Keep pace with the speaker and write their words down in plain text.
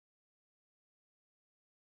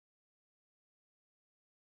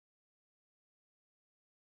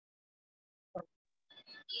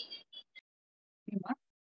ஓகேவா?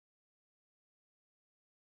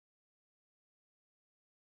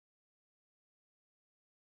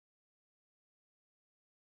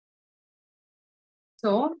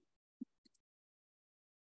 So,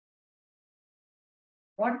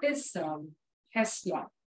 what is Hess law?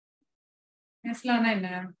 Hess law na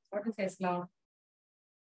enna? What is Hess law?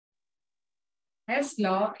 Hess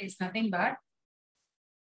law is nothing but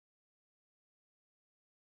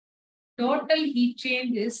total heat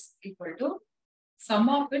change is equal to sum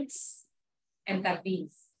of its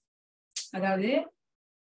enthalpies. அதாவது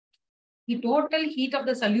the total heat of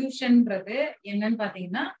the solution ன்றது என்னன்னு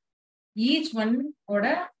பாத்தீங்கன்னா each one ஓட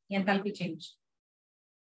enthalpy change.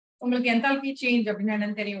 உங்களுக்கு enthalpy change அப்படின்னா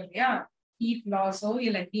என்னன்னு தெரியும் இல்லையா? ஹீட் லாஸோ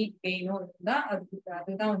இல்ல ஹீட் கெயினோ இருந்தா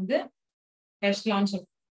அதுதான் வந்து Hess law ன்னு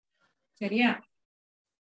சொல்றோம். சரியா?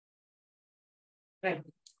 ரைட்.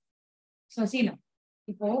 ஸோ சீனா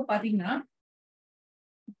இப்போ பாத்தீங்கன்னா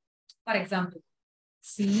for example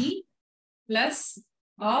C plus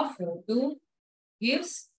of O2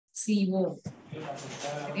 gives CO.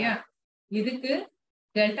 சரியா? இதுக்கு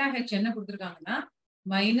டெல்டா ஹெச் என்ன கொடுத்துருக்காங்கன்னா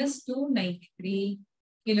 -293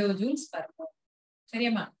 kilojoules per mole.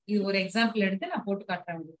 சரியாம்மா? இது ஒரு எக்ஸாம்பிள் எடுத்து நான் போட்டு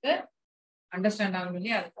காட்டுறேன், உங்களுக்கு அண்டர்ஸ்டாண்ட் ஆகும்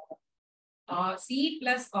இல்லையா? அதுக்காக C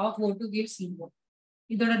plus of O2 gives CO.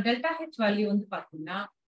 இதோட டெல்டா ஹெச் வேல்யூ வந்து பாத்தீங்கன்னா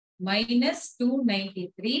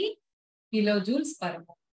 -293 kilojoules per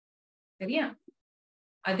mole. சரியா?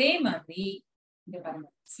 அதே மாதிரி இங்க பாருங்க,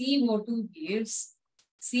 CO2 gives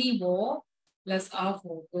CO plus of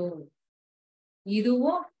O2.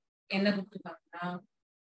 இதுவும் என்ன கொடுத்துருக்காங்கன்னா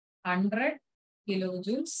 100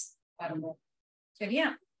 kilojoules per mole. சரியா?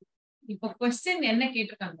 இப்போ கொஸ்டின் என்ன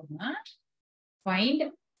கேட்டிருக்காங்கன்னா find,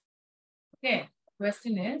 okay,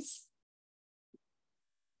 question is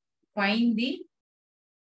find the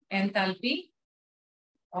enthalpy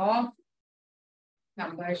of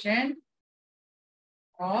combustion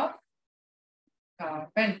of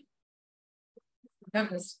carbon.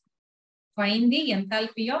 Find the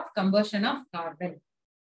enthalpy of combustion of carbon.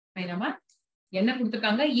 என்ன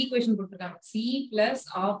கொடுத்திருக்காங்க? ஈக்குவேஷன் கொடுத்திருக்காங்க. C plus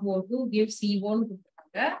of O2 gives CO ன்னு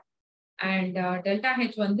கொடுத்திருக்காங்க. And delta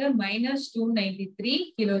H வந்து -293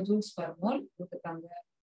 kilojoules per mole கொடுத்திருக்காங்க.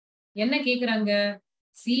 என்ன கேக்குறாங்க?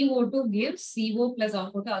 CO2 gives CO plus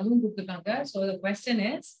of O2 அதுவும் கொடுத்திருக்காங்க. So the question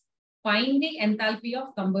is find the enthalpy of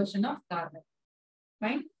combustion of carbon.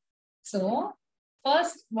 Fine. So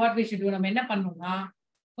first what we should do, நம்ம என்ன பண்ணணும்னா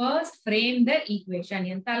first frame the equation.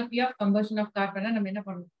 Enthalpy of combustion of carbon நம்ம என்ன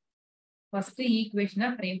பண்ணணும்? first equation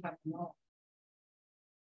frame பண்ணணும்.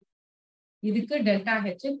 இதுக்கு டெல்டா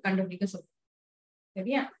ஹெச் கண்டுபிடிக்க சொல்றோம்.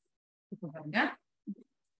 சரியா? இப்போ பாருங்க,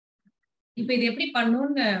 இப்போ இது எப்படி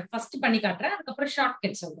பண்ணணும்னு ஃபர்ஸ்ட் பண்ணி காட்டுறேன், அதுக்கப்புறம்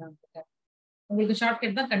ஷார்ட்கட் சொல்றேன். உங்களுக்கு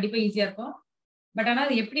ஷார்ட்கட் தான் கண்டிப்பா ஈஸியா இருக்கும். பட் ஆனா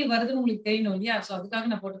அது எப்படி வருதுன்னு உங்களுக்கு தெரியணும் இல்லையா? ஸோ அதுக்காக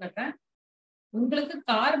நான் போட்டு காட்டுறேன். உங்களுக்கு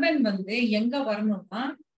கார்பன் வந்து எங்க வரணும்னா,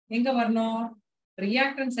 எங்க வரணும்?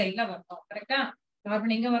 ரியாக்டன்ட் சைட்ல வரணும். கரெக்டா?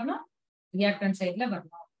 கார்பன் எங்க வரணும்? ரியாக்டன்ட் சைட்ல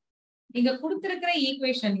வரணும். இங்க கொடுத்திருக்கிற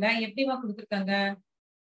ஈக்குவேஷன்ல எப்படிவா கொடுத்திருக்காங்க?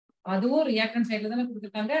 அதுவும் ரியாக்டன்ட் சைட்ல தானே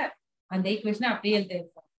கொடுத்திருக்காங்க. அந்த ஈக்குவேஷனை அப்படியே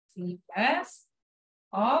எழுதிருக்கோம். C plus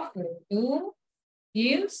of O2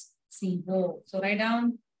 gives CO. So write down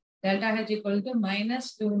delta H equal to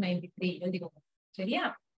 -293 எழுதிக்கோங்க. சரியா?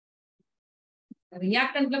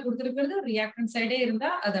 ரியாக்டன்ட்ல கொடுத்திருக்கிறது ரியாக்டன்ட் சைடே இருந்தா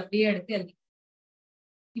அது அப்படியே எடுத்து எழுதி.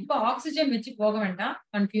 இப்போ ஆக்சிஜன் வச்சு போக வேண்டாம்,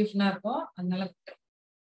 கன்ஃபியூஷனா இருக்கும், அதனால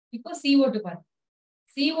இப்போ CO2 பாருங்க.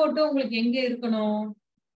 CO2 உங்களுக்கு எங்க இருக்கணும்?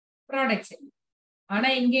 Product side. ஆனா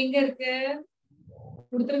இங்க எங்க இருக்கு?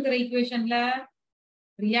 கொடுத்திருக்கிற ஈக்குவேஷன்ல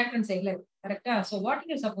ரியாக்டன்ட் சைடுல இருக்கு. கரெக்டா? So what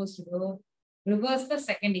you suppose to to? Reverse the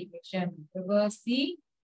second equation. Reverse the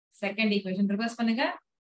second equation. Reverse பண்ணுங்க.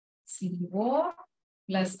 CO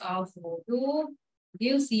plus of O2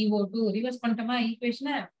 gives CO2. Reverse பண்ணிட்டோமா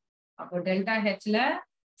ஈக்குவேஷனை? அப்போ டெல்டா ஹெச்ல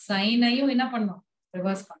சைனையும் என்ன பண்ணணும்?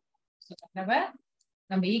 ரிவர்ஸ் பண்ணணும். ஸோ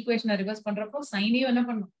நம்ம ஈக்குவேஷனை ரிவர்ஸ் பண்றப்போ சைனையும் என்ன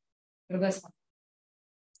பண்ணணும்? ரிவர்ஸ் பண்ணணும்.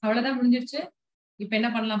 அவ்வளவுதான், முடிஞ்சிருச்சு. இப்போ என்ன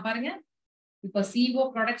பண்ணலாம் பாருங்க. இப்போ CO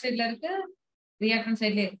ப்ராடக்ட் சைட்ல இருக்கு, ரியாக்டன்ட்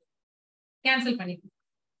சைட்லயே இருக்கு. கேன்சல் பண்ணிக்கலாம்.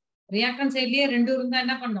 ரியாக்டன்ட் சைட்லயே ரெண்டு இருந்தா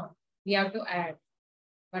என்ன பண்ணணும்? We have to add.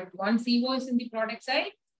 But one CO is in the product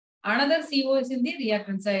side, another CO is in the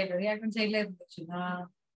reactant side. Reactant sideல இருந்துச்சுன்னா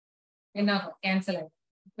என்ன ஆகும்? கேன்சல் ஆகும்.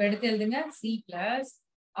 இப்போ எடுத்து எழுதுங்க. C plus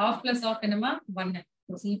of என்னமா? 1.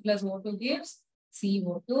 So C plus O2 gives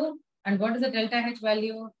CO2. And what is the delta H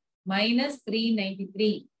value?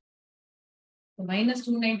 -393. So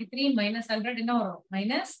 -293 -100 என்ன வரும்?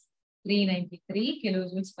 -393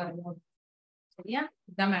 kilojoules per mole. சரியா?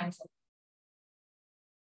 இதான் ஆன்சர்.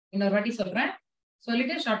 இன்னொரு வாட்டி சொல்றேன்,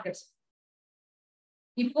 சொல்லிட்டு ஷார்ட்கட்ஸ்.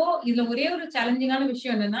 இப்போ இதுல ஒரே ஒரு சேலஞ்சிங்கான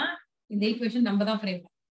விஷயம் என்னன்னா, இந்த ஈக்குவேஷன் நம்ம தான் ஃப்ரேம்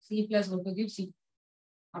பண்ணணும். C plus O2 gives C.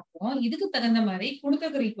 அப்போ இதுக்கு தகுந்த மாதிரி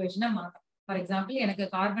கொடுத்துருக்கிற ஈக்குவேஷனை மாத்தலாம். ஃபார் எக்ஸாம்பிள் எனக்கு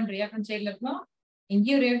கார்பன் ரியாக்டன்ட் சைட்ல இருக்கணும்,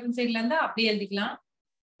 எங்கேயும் ரியாக்டன்ட் சைட்ல இருந்தா அப்படியே எழுதிக்கலாம்.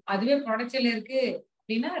 அதுவே ப்ராடக்ட் சைட்ல இருக்கு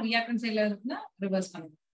அப்படின்னா ரியாக்டன்ட் சைட்ல இருக்குன்னா ரிவர்ஸ்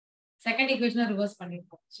பண்ணிக்கலாம். செகண்ட் ஈக்குவேஷனை ரிவர்ஸ்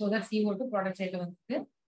பண்ணிருக்கோம். ஸோ தட் CO2 ப்ராடக்ட் சைட்ல வந்துருக்கு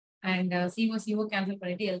அண்ட் CO கேன்சல்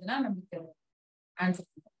பண்ணிட்டு எழுதுனா நமக்கு ஆன்சர்.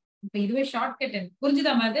 இப்போ இதுவே ஷார்ட் கட்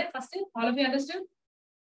புரிஞ்சுதா மாதிரி first all of you understand?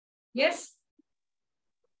 Yes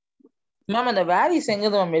ma'am அந்த வேல்யூஸ் எங்க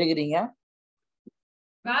மேம் எடுக்கிறீங்க?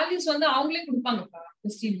 வேல்யூஸ் வந்து அவங்களே கொடுப்பாங்கப்பா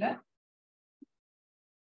கொஸ்டின்ல.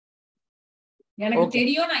 எனக்கு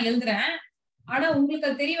தெரியும், நான் எழுதுறேன். ஆனா உங்களுக்கு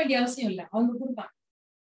அது தெரிய வேண்டிய அவசியம் இல்ல, அவங்க கொடுப்பாங்க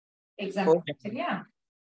எக்ஸாம்பிள். சரியா?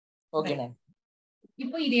 Okay ma'am.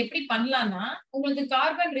 இப்போ இது எப்படி பண்ணலாம்னா, உங்களுக்கு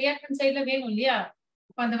கார்பன் ரியாக்டன்ட் சைடுல வேணும் இல்லையா?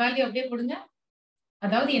 அப்ப அந்த வேல்யூ அப்படியே போடுங்க.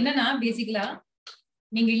 அதாவது என்னன்னா பேசிக்கலா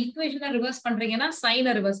நீங்க ஈக்குவேஷனை ரிவர்ஸ் பண்றீங்கன்னா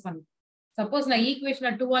சைனை ரிவர்ஸ் பண்ணுங்க. சப்போஸ் நான்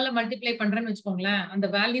ஈக்குவேஷனை 2ஆல மல்டிப்ளை பண்றேன்னு வச்சுக்கோங்களேன், அந்த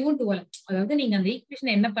வேல்யூவும் 2ஆல, அதாவது நீங்க அந்த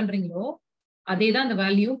ஈக்குவேஷனை என்ன பண்றீங்களோ அதே தான் அந்த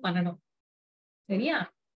வேல்யூ பண்ணணும். சரியா?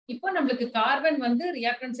 இப்போ நம்மளுக்கு கார்பன் வந்து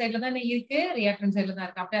ரியாக்டன்ட் சைடுல தான் இருக்கு, ரியாக்டன்ட் சைடுல தான்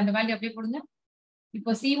இருக்கு. அப்படியே அந்த வேல்யூ அப்படியே போடுங்க.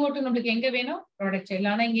 இப்போ CO2 நம்மளுக்கு எங்க வேணும்? ப்ராடக்ட்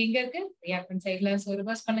சைடுல. ஆனா இங்க எங்க இருக்கு? ரியாக்டன்ட் சைடுல. சோ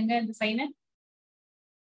ரிவர்ஸ் பண்ணுங்க, இந்த சைனை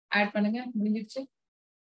ஆட் பண்ணுங்க. முடிஞ்சிருச்சு.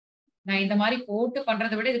 நான் இந்த மாதிரி போட்டு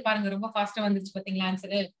பண்றதை விட இது பாருங்க ரொம்ப ஃபாஸ்டா வந்துருச்சு பாத்தீங்களா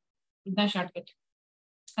ஆன்சரு. இதுதான் ஷார்ட்கட்.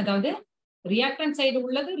 அதாவது ரியாக்டன்ட் சைடு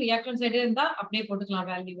உள்ளது ரியாக்டன்ட் சைடு இருந்தா அப்படியே போட்டுக்கலாம்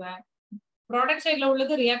வேல்யூவை. ப்ராடக்ட் சைடுல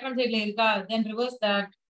உள்ளது ரியாக்டன்ட் சைடுல இருக்கா, தென் ரிவர்ஸ் தட்.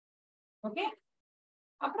 ஓகே,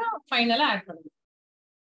 அப்புறம் ஃபைனலா ஆட் பண்ணுங்க.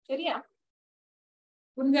 சரியா?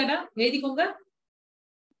 புரிஞ்சாடா? எழுதிக்கோங்க.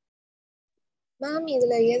 மேம்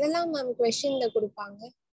இதுல எதெல்லாம் மேம் क्वेश्चनல கொடுப்பாங்க?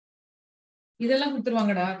 இதெல்லாம்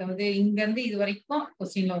கொடுத்துருவாங்கடா. அதாவது இங்க இருந்து இது வரைக்கும்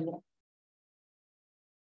क्वेश्चनல வந்துடும்.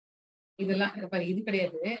 இதெல்லாம் இது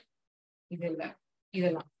கிடையாது, இது இல்ல,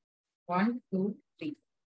 இதெல்லாம் 1 2 3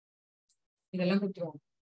 இதெல்லாம் கொடுத்துருவாங்க.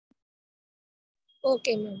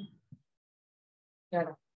 Okay ma'am.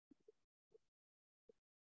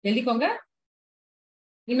 எழுதிக்கோங்க.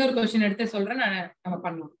 இன்னொரு क्वेश्चन எடுத்து சொல்றேன், நம்ம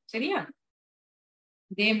பண்ணலாம். சரியா?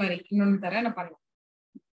 இதே மாதிரி இன்னொன்னு தரேன், நான் பண்ணலாம்.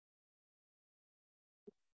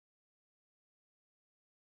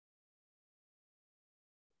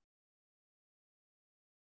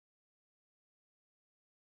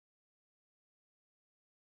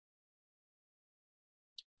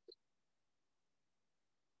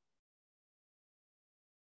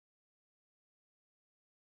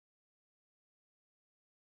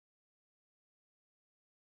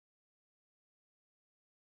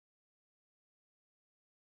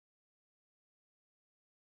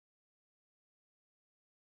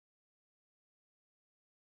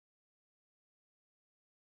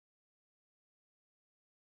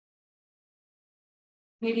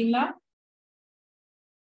 சரிங்களா?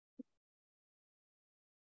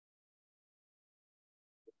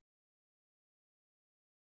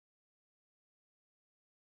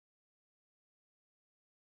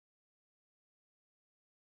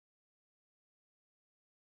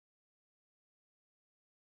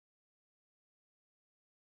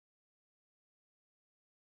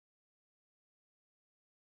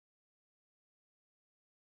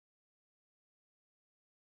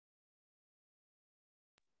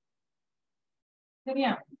 சரியா?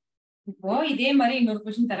 இப்போ இதே மாதிரி இன்னொரு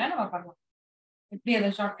क्वेश्चन தரேன், நம்ம பண்ணலாம். எப்படி அதை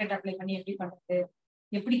ஷார்ட்கட் அப்ளை பண்ணி எப்படி பண்றது,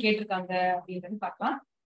 எப்படி கேட்டிருக்காங்க அப்படின்றது பார்க்கலாம்.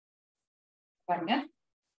 பாருங்க.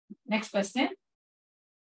 Next question.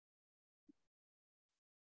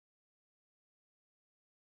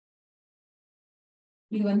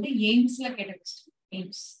 இது வந்து எய்ம்ஸ்ல கேட்ட क्वेश्चन.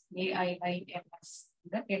 எய்ம்ஸ் AIIMS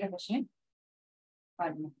இந்த கேட்ட क्वेश्चन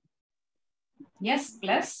பாருங்க. S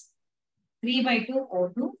plus 3/2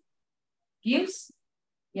 O2 gives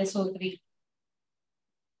SO3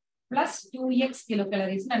 plus 2x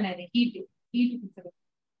kilocalories. நான் ஹீட்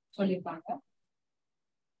சொல்லியிருப்பாங்க.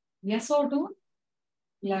 SO2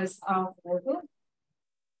 plus of O2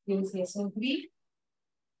 gives SO3.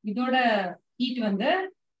 இதோட ஹீட் வந்து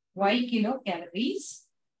y kilocalories.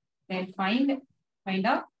 Then find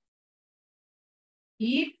out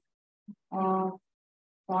heat of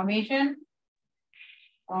formation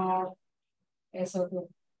of SO2.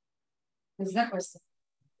 This is the question.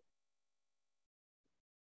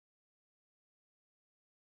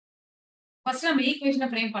 First நம்ம ஈக்குவேஷனை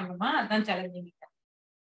frame பண்ணணுமா, அதான் challenging.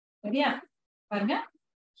 சரியா? பாருங்க.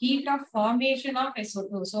 Heat of formation of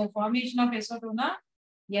SO2. So formation of SO2 னா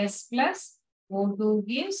S plus O2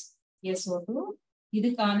 gives SO2.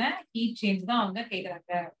 இதுக்கான heat change தான் அவங்க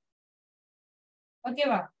கேக்குறாங்க.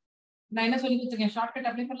 ஓகேவா? நான் என்ன சொல்லி கொடுத்துருக்கேன், ஷார்ட்கட்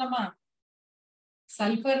அப்ளை பண்ணலாமா?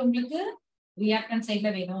 சல்ஃபர் உங்களுக்கு ரியாக்டன்ட்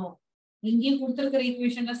சைட்ல வேணும். இங்கேயும் கொடுத்துருக்கிற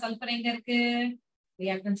ஈக்குவேஷன்ல சல்ஃபர் எங்க இருக்கு?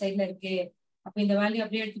 ரியாக்டன்ட் சைட்ல இருக்கு. அப்ப இந்த வேல்யூ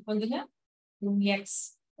அப்படியே எடுத்து போடுங்க. 2x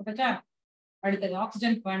ஓகேச்சா? அடுத்தது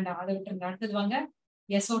ஆக்சிஜன் வேண்டாம், அதை விட்டுருங்க. அடுத்தது வாங்க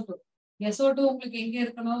SO2. SO2 உங்களுக்கு எங்க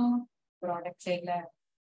இருக்கணும்? ப்ராடக்ட் சைட்ல.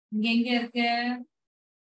 இங்க எங்க இருக்கு?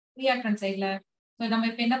 ரியாக்டன்ட் சைட்ல. ஸோ நம்ம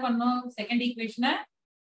இப்ப என்ன பண்ணோம்? செகண்ட் ஈக்குவேஷனை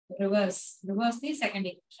ரிவர்ஸ் தி செகண்ட்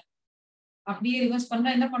ஈக்குவேஷன். அப்படியே ரிவர்ஸ் பண்ணா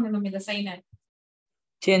என்ன பண்ணணும்? இந்த சைனை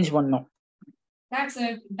சேஞ்ச் பண்ணோம். that's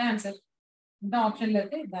it. இதான் ஆன்சர். இதான் ஆப்ஷன்ல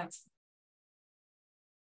இருக்கு. இதான் ஆன்சர்.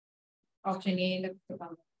 ஆப்ஷன் ஏல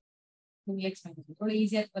கொடுத்துருக்காங்க. 2x மைனஸ் எவ்வளவு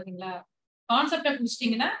ஈஸியா இருக்கு பாத்தீங்களா? கான்செப்டை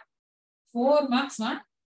புடிச்சிட்டீங்கன்னா 4 மார்க்ஸ் தான்.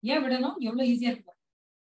 ஏன் விடணும்? எவ்வளவு ஈஸியா இருக்கு.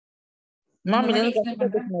 மேம் இந்த இது மாதிரி வந்து explain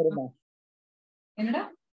பண்றேன். கொஸ்டின் வருமா? என்னடா?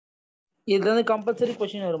 இது வந்து கம்பல்சரி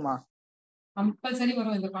கொஸ்டின் வருமா? கம்பல்சரி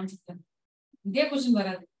வரும் இந்த கான்செப்ட். இதே கொஸ்டின்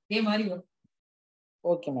வராது, இதே மாதிரி வரும்.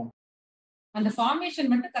 Okay ma'am. அந்த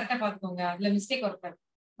ஃபார்மேஷன் மட்டும் கரெக்டா பாத்துக்கோங்க. அதுல மிஸ்டேக் வரக்கூடாது.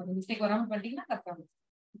 அந்த மிஸ்டேக் வராம பண்ணிட்டீங்கன்னா கரெக்டா வரும்.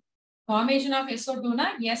 ஃபார்மேஷன் ஆஃப் SO2 னா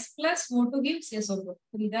S plus O2 gives SO2.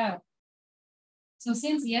 புரியுதா? So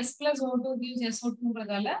since S plus O2 gives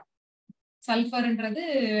SO2ன்றதால சல்ஃபர்ன்றது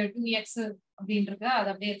 2x அப்படின்றது அதை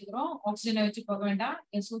அப்படியே எடுத்துக்கிறோம். ஆக்சிஜனை வச்சு போக வேண்டாம்.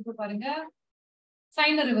 SO2 பாருங்க,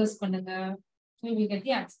 சைனை ரிவர்ஸ் பண்ணுங்க. So we get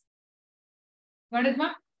the answer. Got it,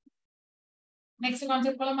 ma'am? Next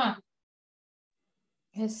concept போலாமா?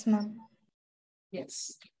 Yes, ma'am. Yes.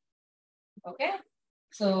 Okay.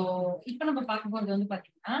 So இப்போ நம்ம பார்க்க போறது வந்து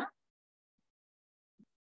பாத்தீங்கன்னா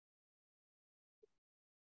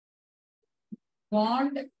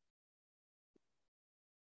bond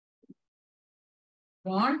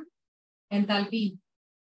enthalpy.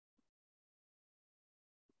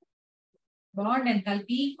 Bond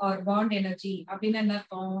enthalpy or bond energy அப்படின்னா என்ன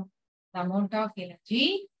அர்த்தம்? The amount of energy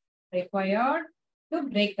required to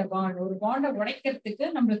break the bond. ஒரு பாண்டை உடைக்கிறதுக்கு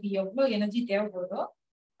நம்மளுக்கு எவ்வளவு எனர்ஜி தேவைப்படுதோ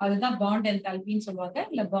அதுதான் பாண்ட் என்தால்பின்னு சொல்லுவாங்க,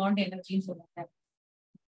 இல்ல பாண்ட் எனர்ஜின்னு சொல்லுவாங்க.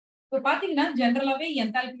 இப்போ பாத்தீங்கன்னா ஜெனரலாவே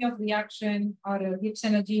enthalpy of reaction R Gibbs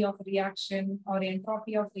energy of reaction R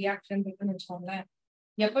entropy of reaction இருக்குன்னு வச்சுக்கோங்களேன்.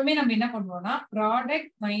 எப்பவுமே நம்ம என்ன பண்ணுவோம்னா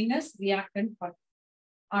ப்ராடக்ட் மைனஸ் ரியாக்டன்ட் பண்ணுவோம்.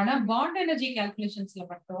 ஆனா பாண்ட் எனர்ஜி கால்குலேஷன்ஸ்ல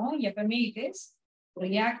மட்டும் எப்பவுமே it is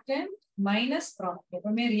reactant minus product.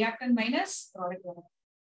 எப்பவுமே ரியாக்டன்ட் மைனஸ் ப்ராடக்ட் வரும்.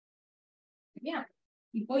 சரியா?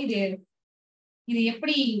 இப்போ இது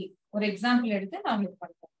எப்படி ஒரு எக்ஸாம்பிள் எடுத்து நான் உங்களுக்கு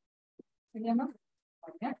பண்ணுறேன். சரியாமா?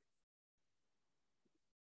 பாருங்க,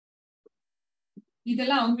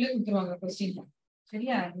 இதெல்லாம் அவங்களே கொடுத்துருவாங்க கொஸ்டின்ல.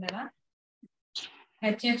 சரியா? என்னன்னா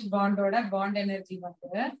HH பாண்டோட பாண்ட் எனர்ஜி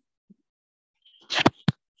வந்து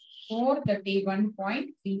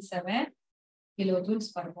 431.37 kilojoules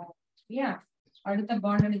per mole. சரியா? அடுத்த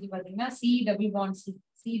பாண்ட் எனர்ஜி பாத்தீங்கன்னா C டபுள் பாண்ட்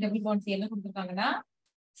C என்ன கொடுத்துருக்காங்கன்னா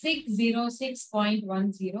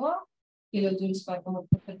 606.10 kilojoules per mole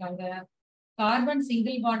கொடுத்துருக்காங்க. கார்பன்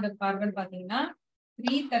சிங்கிள் பாண்ட் கார்பன் பாத்தீங்கன்னா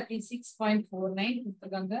 336.49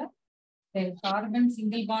 கொடுத்துருக்காங்க. தென் கார்பன்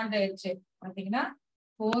சிங்கிள் பாண்ட் H பாத்தீங்கன்னா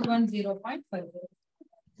 410.50.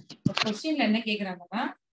 கொஸ்டின்ல என்ன கேக்குறாங்கன்னா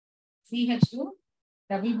CH2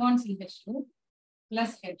 double bond CH2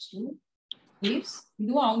 plus H2 gives,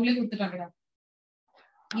 இதுவும் அவங்களே கொடுத்துட்டாங்கடா.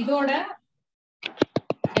 இதோட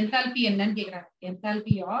என்தால்பி என்னன்னு கேக்குறாங்க.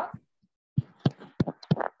 என்தால்பி ஆஃப்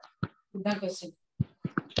இதுதான் கொஸ்டின்.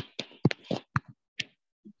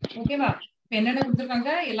 ஓகேவா? இப்ப என்னென்ன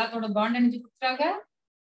கொடுத்துருக்காங்க? எல்லாத்தோட பாண்ட் எனர்ஜி கொடுத்துருக்காங்க.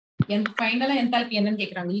 ஃபைனலா என்தால்பி என்னன்னு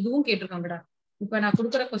கேக்குறாங்க. இதுவும் கேட்டிருக்காங்கடா. இப்ப நான்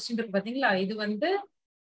கொடுக்குற கொஸ்டின் இருக்கு பாத்தீங்களா, இது வந்து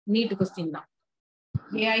நீட் கொஸ்டின் தான்.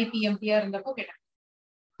 AIPMPR இருந்தப்போ கேட்டாங்க.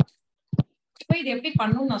 இப்போ இது எப்படி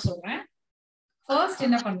பண்ணணும்னு நான் சொல்றேன். ஃபர்ஸ்ட்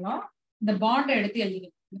என்ன பண்ணோம்? இந்த பாண்டை எடுத்து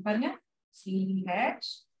எழுதிக்கணும். பாருங்க, CH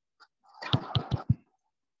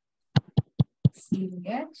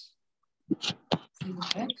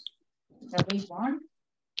double bond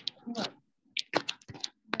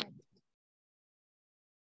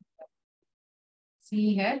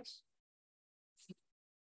CH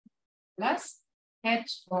plus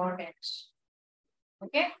H bond H.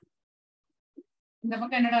 Okay, இந்த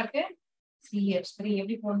பக்கம் என்னடா இருக்கு? CH3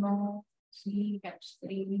 எப்படி போடணும்? CH3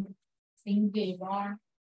 single bond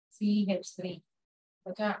CH3.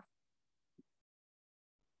 Okay,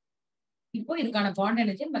 இப்போ இதுக்கான பாண்ட்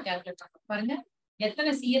எனர்ஜி நம்ம கால்குலேட் பண்ணலாம். பாருங்க,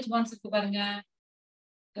 எத்தனை CH பாண்ட்ஸ் இருக்கு பாருங்க.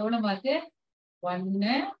 எவ்வளவு மார்க்கு?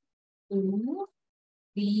 1 2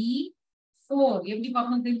 3 4. எப்படி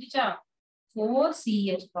பார்க்கணும் தெரிஞ்சுச்சா? 4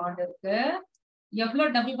 CH பாண்ட் இருக்கு.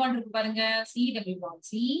 எவ்வளவு டபுள் பாண்ட் இருக்கு பாருங்க? C double bond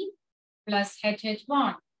C plus HH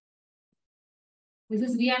bond. This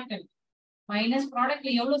is reactant. Minus productல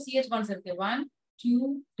எவ்வளவு CH bonds இருக்கு? 1 2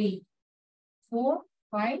 3 4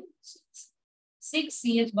 5 6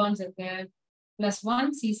 CH bonds இருக்கு plus 1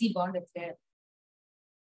 CC bond இருக்கு.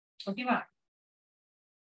 ஓகேவா?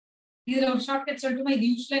 இதுல ஒரு ஷார்ட்கட் சொல்லட்டுமா? இது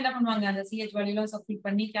யூஸ்வலா என்ன பண்ணுவாங்க, அந்த CH வேல்யூல சப்ஸ்டிட்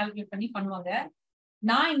பண்ணி கால்குலேட் பண்ணி பண்ணுவாங்க.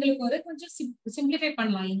 நான் எங்களுக்கு ஒரு கொஞ்சம் சிம்பிளிஃபை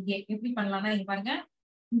பண்ணலாம். இங்கே எப்படி பண்ணலாம்னா, இங்க பாருங்க,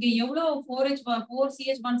 இங்க எவ்வளவு 4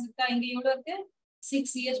 CH bonds இருக்கா, இங்க எவ்வளவு இருக்கு 6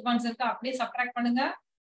 CH bonds இருக்கா, அப்படியே சப்ட்ராக்ட் பண்ணுங்க.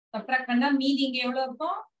 சப்ட்ராக்ட் பண்ணா மீதி இங்க எவ்வளவு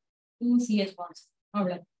இருக்கும் 2 CH bonds.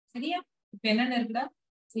 அவ்வளவு சரியா. இப்ப என்னன்னு இருக்குடா,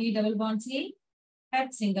 C double bond C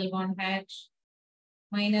H single bond H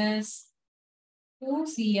minus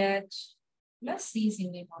 2CH plus C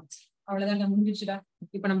single bond C. அவ்வளவுதான் முடிஞ்சிச்சுடா.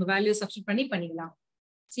 இப்ப நம்ம வேல்யூ சப்ஸ்டிட் பண்ணி பண்ணிடலாம்.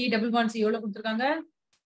 C double bond C எவ்வளவு கொடுத்துருக்காங்க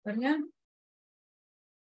பாருங்க,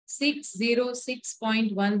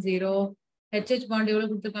 606.10. HH bond எவ்வளவு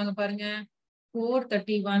கொடுத்துருக்காங்க பாருங்க,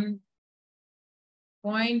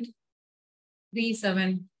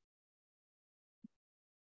 431.37.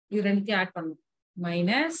 இது ரெண்டுத்தையும் ஆட் பண்ணணும்.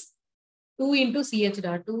 மைனஸ் 2 into CH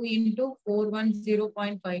டா, 2 into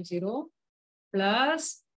 410.50 plus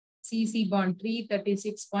CC bond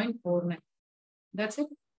 336.49. That's it.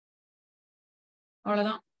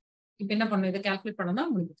 அவ்வளவுதான். இப்ப என்ன பண்ணணும், இதை கால்குலேட் பண்ணா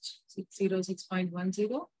முடிஞ்சிருச்சு.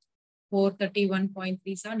 606.10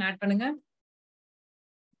 431.37 ஆட் பண்ணுங்க.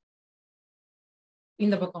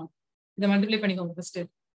 இந்த பக்கம் இதை மல்டிப்ளை பண்ணிக்கோங்க ஃபர்ஸ்ட்.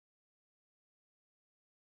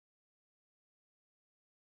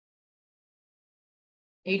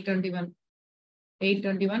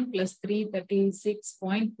 821 plus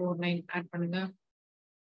 336.49 ஆட் பண்ணுங்க.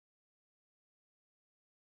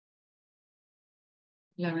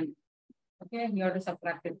 11. Okay, you have to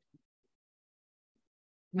subtract it.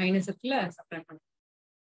 Minus இருக்குல்ல, subtract பண்ணுங்க.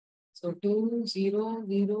 So 2 0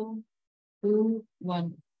 0 2 1.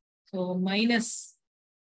 So minus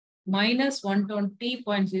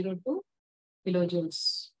 120.02 kilojoules.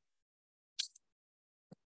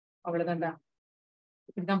 அவ்வளவுதான்டா.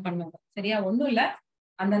 இப்படிதான் பண்ணுவாங்க சரியா. ஒண்ணும் இல்ல,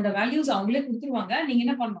 அந்தந்த வேல்யூஸ் அவங்களே கொடுத்துருவாங்க. நீங்க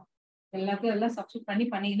என்ன பண்ணணும், எல்லாத்தையும் எல்லாம் சப்ஸ்டிட் பண்ணி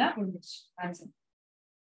பண்ணீங்கன்னா முடிஞ்சிச்சு ஆன்சர்.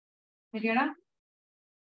 சரியாடா.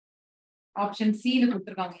 ஆப்ஷன் சில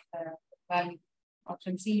கொடுத்துருக்காங்க இந்த value.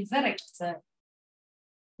 Option C is the right answer.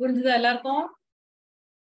 புரிஞ்சுதா எல்லாருக்கும்?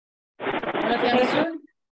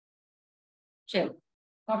 சரி,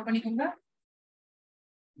 ஸ்டாப் பண்ணிக்கோங்க.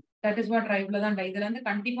 தட் இஸ் வாட் ரைட்ல தான். இதுல இருந்து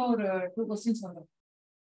கண்டிப்பா ஒரு 2 கொஸ்டின்ஸ் வந்துடும்.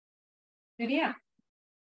 சரியா,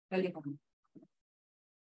 எழுதி பண்ணுங்க.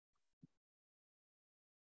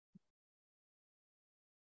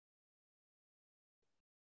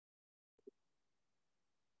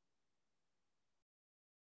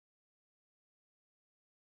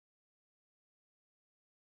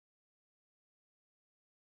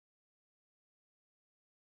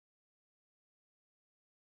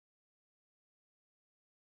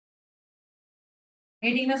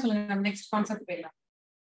 எழுதிங்கன்னா சொல்லுங்க, நம்ம நெக்ஸ்ட் கான்செப்ட் போயிடலாம்.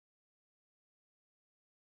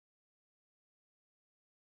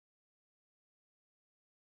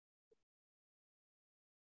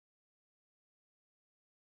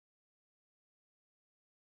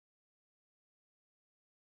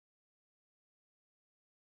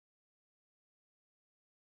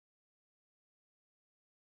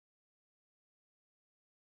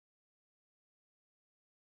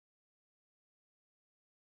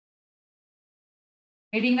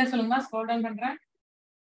 எழுதிங்கன்னா சொல்லுங்க, ஸ்க்ரோல் டவுன் பண்றேன்.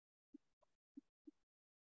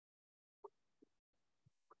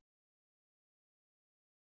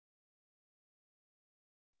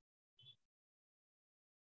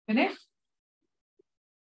 Finish?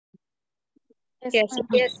 Yes,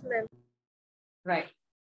 yes, ma'am. Right.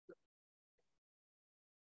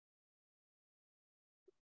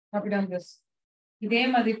 Copy down this. இதே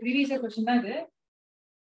மாதிரி ப்ரீவியஸ் क्वेश्चन தான் இது.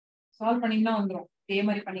 சால்வ் பண்ணீங்கன்னா வந்துரும். இதே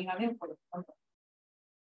மாதிரி பண்ணீங்கனாலே போதும்.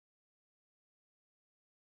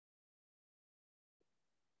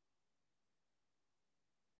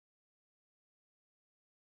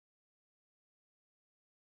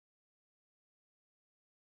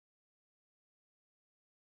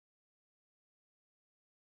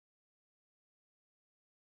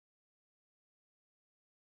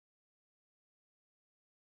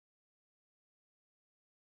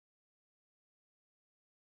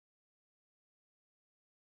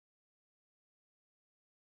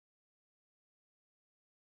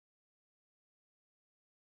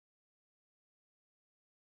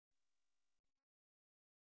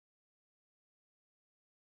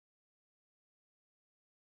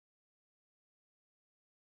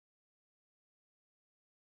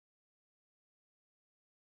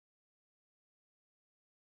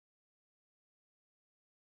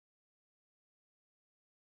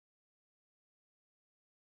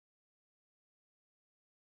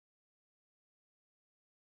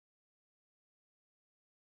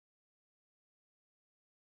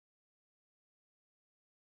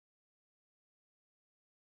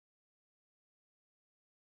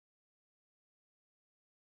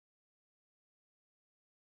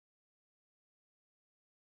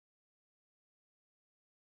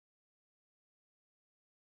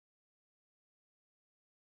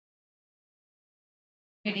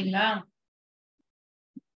 கேட்டீங்களா?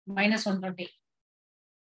 -120.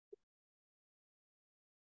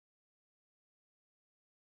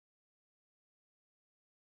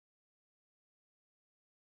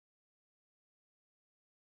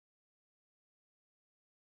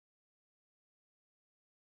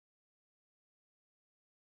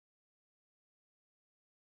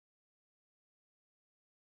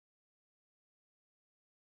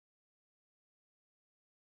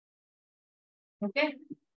 Okay.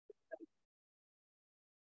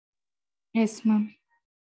 Yes, ma'am.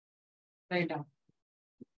 Write down.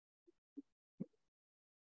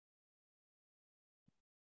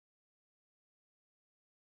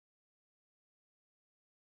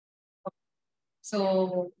 So,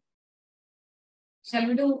 shall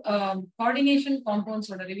we do coordination compounds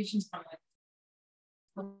or revisions?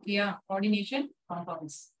 Yeah, coordination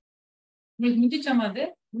compounds. உங்களுக்கு முடிச்சமா அது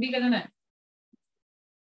முடியல தானே?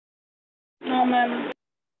 No, ma'am.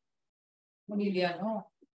 முடியலையா? No.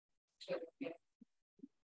 சரி, okay.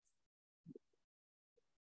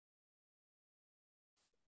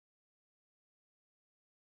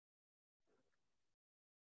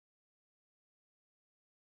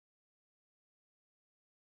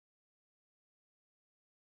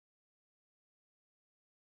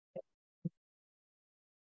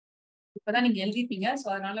 இப்பதான் நீங்க எழுதிப்பீங்க, சோ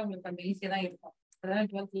அதனால உங்களுக்கு அந்த ஈஸியா தான் இருக்கும்.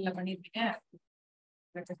 அதான் 12th பண்ணிருப்பீங்க.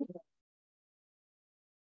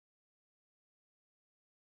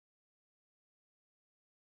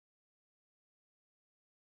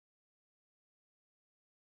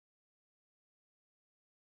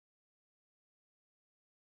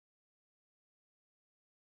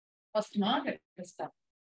 First mark at the start.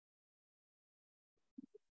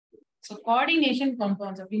 So coordination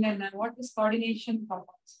compounds. What is coordination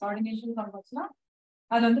compounds? Coordination compounds na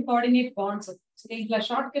அது வந்து coordinate bonds. சரி, இதுல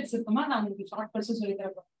ஷார்ட்கட்ஸ் இருக்குமா? நான் உங்களுக்கு ஷார்ட்கட்ஸ் சொல்லி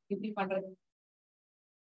தரேன் எப்படி பண்றது.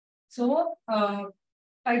 So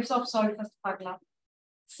types of salt first பார்க்கலாம்.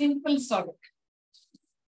 Simple salt.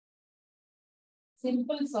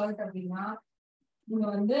 Simple salt அப்படின்னா நீங்க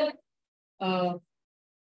வந்து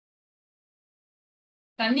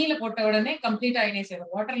தண்ணியில போட்ட உடனே கம்ப்ளீட் அயனைஸ்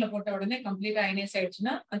ஆயிடும். வாட்டர்ல போட்ட உடனே கம்ப்ளீட் அயனைஸ்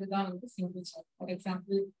ஆயிடுச்சுன்னா அதுதான் வந்து simple salt. For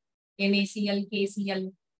example NaCl, KCl.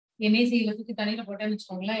 NaCl தூக்கி தண்ணியில போட்டேன்னு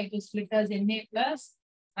வச்சுக்கோங்களேன், it is split as Na plus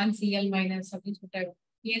and Cl minus அப்படின்னு ஸ்பிளிட் ஆயிடும்.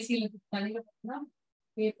 KCl தூக்கி தண்ணியில போட்டோம்னா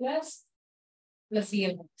K plus plus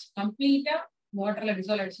Cl minus. கம்ப்ளீட்டா வாட்டர்ல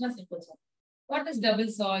டிசால்வ் ஆயிடுச்சுன்னா simple salt. What is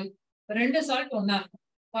double salt? ரெண்டு சால்ட் ஒன்னா இருக்கும்.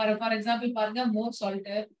 ஃபார் எக்ஸாம்பிள் பாருங்க, மோர்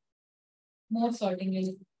சால்ட் இங்க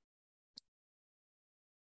இருக்கு.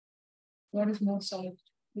 What is more salt?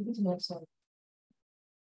 This is more salt.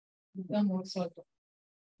 This is more salt.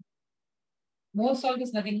 More salt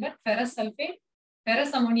is nothing but ferrous sulfate,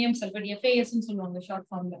 ferrous ammonium sulfate, FAS ன்னு சொல்லுவாங்க short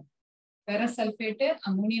ஃபார்ம்ல. ferrous sulfate,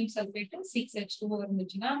 ammonium sulfate, 6H2O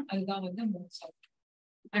இருந்துச்சுன்னா அதுதான் வந்து more salt.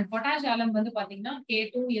 And potash alum வந்து பாத்தீங்கன்னா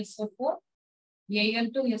K2SO4,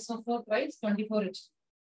 Al2SO4 twice 24H2.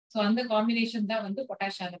 So அந்த combination தான் வந்து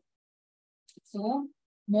potash alum. So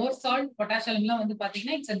மோர் சால்ட் பொட்டாஷ் அலுமிலாம் வந்து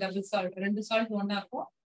பாத்தீங்கன்னா இட்ஸ் டபுள் சால்ட். ரெண்டு சால்ட் ஒன்னா இருக்கும்,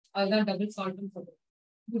 அதுதான் டபுள் சால்ட்னு சொல்றோம்.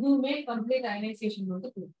 இதுவுமே கம்ப்ளீட் அயனைசேஷன் வந்து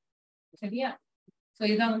கொடுக்கும். சரியா? ஸோ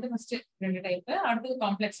இதான் வந்து ஃபர்ஸ்ட் ரெண்டு டைப். அடுத்தது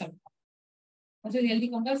காம்ப்ளெக்ஸ் சால்ட். ஃபர்ஸ்ட்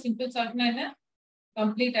எழுதிக்கோங்க. சிம்பிள் சால்ட்னா என்ன?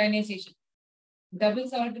 Complete ionisation. டபுள்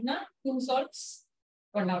சால்ட்னா 2 salts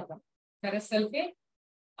ஒன்னா இருக்கும். Ferrous sulphate,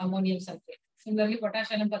 ammonium sulphate. Similarly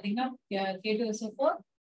potash அலும் பாத்தீங்கன்னா K2SO4,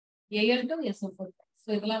 Al2SO4. ஸோ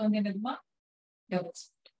இதெல்லாம் வந்து என்னதுமா? Double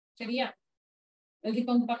salt. சரியா?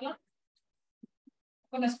 எழுதிக்கோங்க பார்க்கலாம்.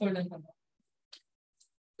 நான் ஸ்கூல் டன் பண்றேன்.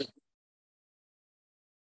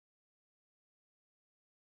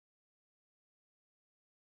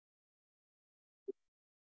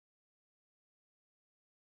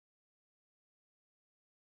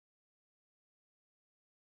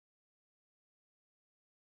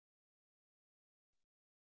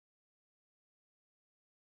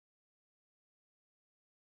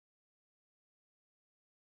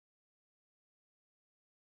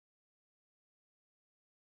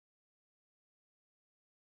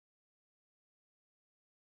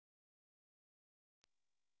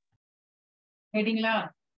 கேட்டீங்களா?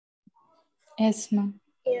 Yes, ma'am.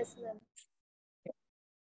 Yes, ma'am.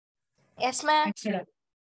 Yes, ma'am. Next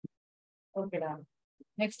ஓகேடா.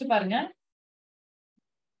 நெக்ஸ்ட் பாருங்க,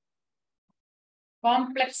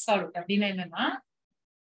 காம்ப்ளெக்ஸ் சால்ட் அப்படின்னா என்னன்னா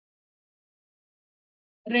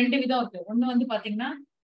ரெண்டு விதம் இருக்கு. ஒண்ணு வந்து பாத்தீங்கன்னா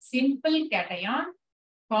simple cation,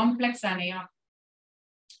 complex அனையான்.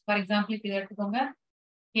 For example இதை எடுத்துக்கோங்க,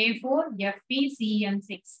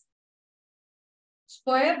 K4FeCN6.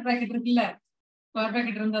 ஸ்கொயர் பிராக்கெட் இருக்குல்ல, ஸ்கொயர்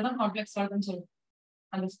பிராக்கெட் இருந்தாதான் காம்ப்ளெக்ஸ் சால்ட்னு சொல்லுவோம்.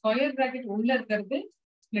 அந்த ஸ்கொயர் பிராக்கெட் உள்ள இருக்கிறது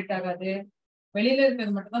ஸ்பிளிட் ஆகாது, வெளியில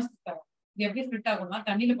இருக்கிறது மட்டும் தான் ஸ்பிளிட் ஆகும். இது எப்படி ஸ்பிளிட் ஆகும்னா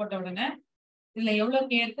தண்ணியில போட்ட உடனே இதுல எவ்வளவு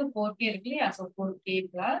கே இருக்கு 4k இருக்கு இல்லையா? ஸோ 4k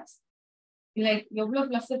பிளஸ் இதுல எவ்வளவு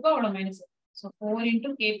பிளஸ் இருக்கோ அவ்வளவு மைனஸ் இருக்கும். So 4 into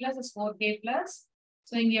k plus is 4k plus.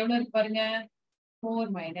 So இங்க எவ்வளவு இருக்கு பாருங்க 4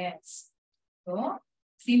 minus. So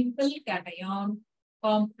simple cation,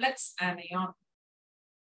 complex anion.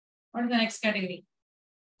 What is the next category?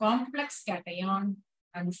 Complex cation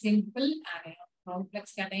and simple anion. Complex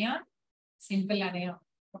cation, simple anion.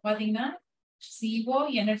 இப்போ பாத்தீங்கன்னா CO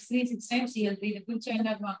NH3 6 times Cl3 இது பிரிச்சா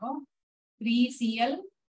என்ன ஆகும் 3Cl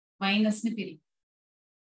மைனஸ்னு பிரியும்.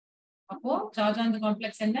 அப்போ சார்ஜ் ஆன் தி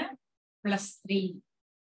காம்ப்ளெக்ஸ் என்ன +3.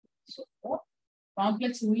 ஸோ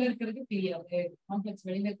காம்ப்ளெக்ஸ் உள்ள இருக்கிறது தெரியாது, காம்ப்ளெக்ஸ்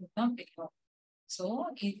வெளியில இருக்கிறது தான் தெரியும். ஸோ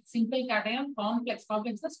சிம்பிள் கேட்டையான் காம்ப்ளெக்ஸ்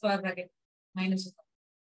தான் ஸ்கொயர் பிராக்கெட் மைனஸ் இருக்கும்.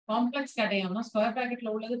 காம்ப்ளெக்ஸ் கேட்டையான்னா ஸ்கொயர்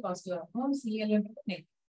பிராக்கெட்ல உள்ளது பாசிட்டிவ் ஆகும், Clன்றது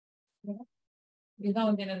நெகட்டிவ். இதுதான்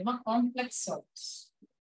வந்து என்னதுமா complex salts.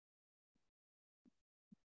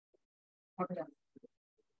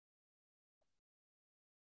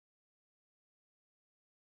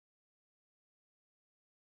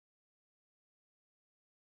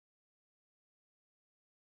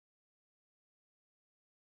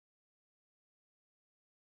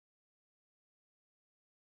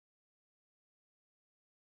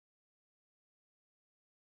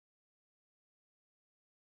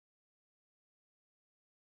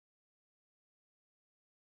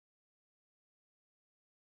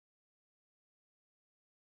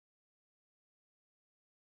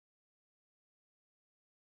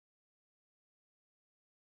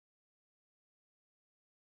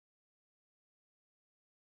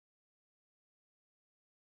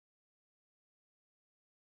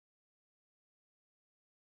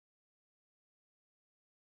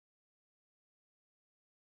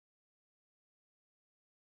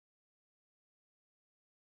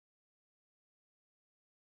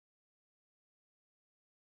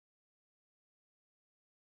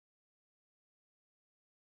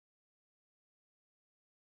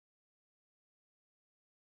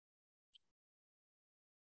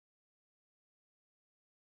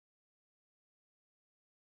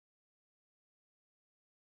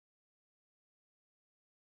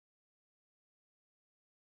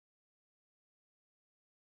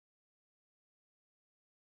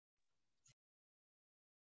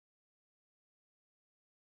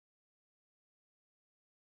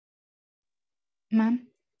 Ma'am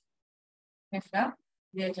நெக்ஸ்டா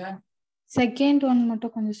ஜெயஜா second one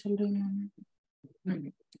மட்டும் கொஞ்சம் சொல்றீங்களா மேம்?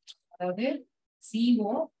 அதாவது CO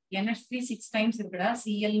NH3 6 டைம்ஸ் இருக்குடா,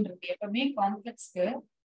 Cl இருக்கு. எப்பவுமே காம்ப்ளெக்ஸ்க்கு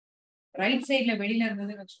ரைட் சைட்ல வெளியில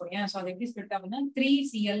இருந்ததுன்னு வச்சுக்கோங்க. ஸோ அது எப்படி ஸ்பிளிட் ஆகும்னா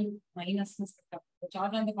 3Cl மைனஸ் ஸ்பிளிட் ஆகும்.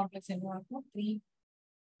 சார்ஜ் ஆன் தி காம்ப்ளெக்ஸ் என்ன இருக்கும் 3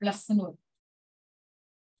 பிளஸ்ன்னு வரும்.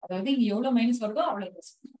 அதாவது இங்க எவ்வளவு மைனஸ் வருதோ அவ்வளவு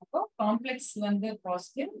பிளஸ். அப்போ காம்ப்ளெக்ஸ் வந்து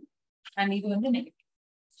பாசிட்டிவ் அண்ட் இது வந்து நெகட்டிவ்.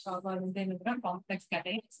 ஸோ அப்போ அது வந்து என்ன காம்ப்ளெக்ஸ்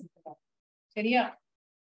கேட்டையன் சிம்பிள் ஆகும். சரியா?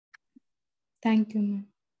 Thank you ma'am.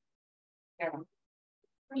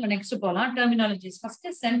 நெக்ஸ்ட் போலாம் டெர்மினாலஜிஸ். ஃபர்ஸ்ட்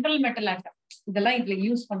சென்ட்ரல் மெட்டல் ஆட்டம். இதெல்லாம் இதுல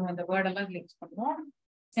யூஸ் பண்ணுவோம், இந்த வேர்ட் எல்லாம் இதுல யூஸ் பண்ணுவோம்.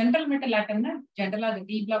 சென்ட்ரல் மெட்டல் ஆட்டம்னா ஜென்ரலா அது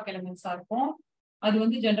டி பிளாக் எலிமெண்ட்ஸா இருக்கும். அது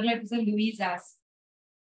வந்து ஜென்ரலா it's Lewis acid.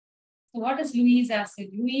 What is Lewis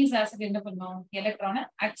acid? Lewis acid என்ன பண்ணும்? எலக்ட்ரானை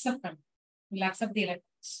அக்செப்ட் பண்ணும். will accept the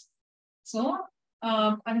electrons. So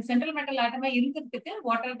அந்த சென்ட்ரல் மெட்டல் ஆட்டமா இருக்கிறதுக்கு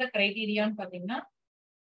வாட் ஆர் த கிரைட்டீரியான்னு பாத்தீங்கன்னா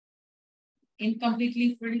இன்கம்ப்ளீட்லி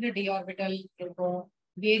ஃபில்டு டி ஆர்பிட்டல் இருக்கும்,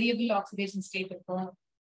 வேரியபிள் ஆக்சிடேஷன் ஸ்டேட் இருக்கும்.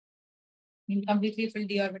 Incompletely field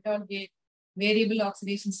D orbital, variable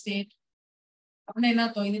oxidation state அப்படின்னா என்ன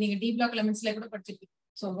அர்த்தம்? இது நீங்க டி பிளாக் எலிமெண்ட்ஸ்ல கூட படிச்சிருக்கீங்க.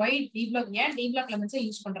 ஸோ வை டி பிளாக், ஏன் டி பிளாக் எலிமெண்ட்ஸை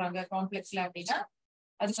யூஸ் பண்றாங்க காம்ப்ளெக்ஸ்ல அப்படின்னா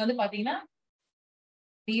அதுக்கு வந்து பாத்தீங்கன்னா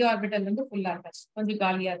டி ஆர்பிட்டல் வந்து ஃபுல்லா இருக்காது, கொஞ்சம்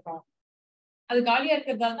காலியா இருக்கும். அது காலியா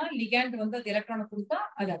இருக்கிறதால தான் லிகேண்ட் வந்து அது எலக்ட்ரானை கொடுத்தா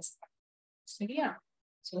அது அக்செப்ட். சரியா?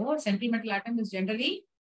 So central metal atom is generally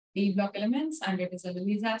D black elements and it is a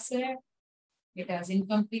Lewis acid. It has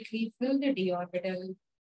incompletely filled d orbital.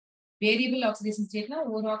 Variable oxidation ஸ்டேட்னா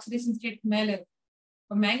ஒரு ஆக்சிடேஷன் ஸ்டேட் மேல இருக்கு.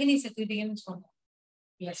 இப்போ மேங்கனீஸ் எடுத்துக்கிட்டீங்கன்னு வச்சுக்கோங்க,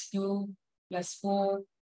 +2 +4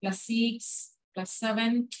 +6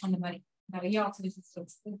 +7 அந்த மாதிரி நிறைய oxidation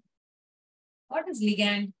states. What is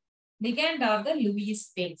ligand? Ligand R the Lewis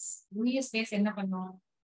space. Lewis space என்ன பண்ணும்?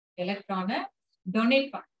 எலக்ட்ரானை டொனேட்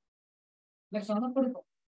பண்ணும், எலக்ட்ரானை கொடுக்கும்.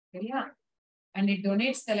 சரியா? and it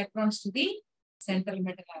donates the electrons to the central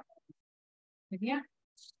metal atom. சரியா?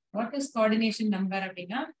 what is coordination number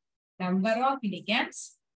அப்படின்னா number of ligands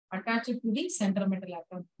attached to the central metal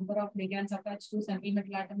atom. number of ligands attached to central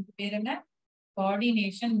metal atom பேர் என்ன?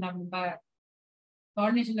 coordination number.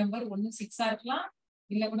 coordination number 1 6 இருக்கலாம்,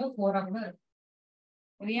 இல்ல கூட 4 கூட இருக்கும்.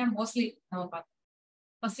 சரியா? மோஸ்ட்லி நம்ம பார்த்தோம்.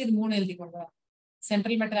 ஃபர்ஸ்ட் இது 3 எழுதிக்கோங்க.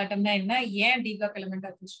 சென்ட்ரல் மெட்டல் ஆட்டம்னா என்ன, ஏன் டி பிளாக்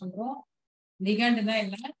எலிமெண்டா யூஸ் பண்றோம், லிகண்ட்னா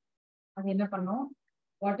என்ன, அது என்ன பண்ணும்?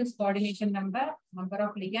 What is coordination number? Number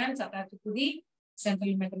of ligands attached to the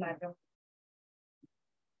central metal atom.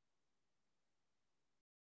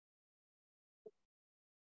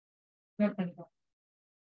 Note பண்ணிக்கோ.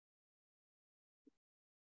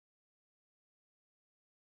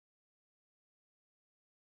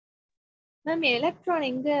 மேம் எலக்ட்ரான்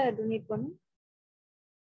எங்க டொனேட் பண்ணும்?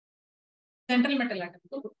 சென்ட்ரல் மெட்டல்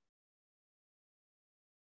ஆட்டம்.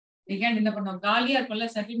 லிகண்ட் என்ன பண்ணும்? காலியா இருக்கும்ல,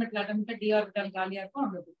 சென்ட்ரல் மெட்டல் ஆட்டம் டி ஆர்பிட்டால் காலியா இருக்கும்,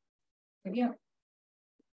 அங்க போகும். சரியா?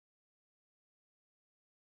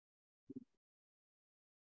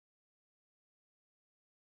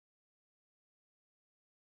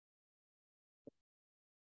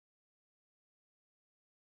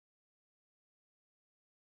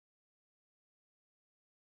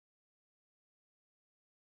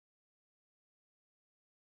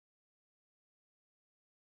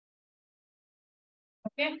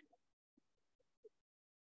 ஓகே,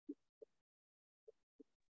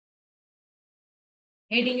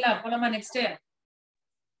 ஏடிங்களா? போலாமா next?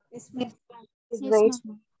 Yes ma'am. Yes,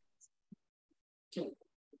 ma'am.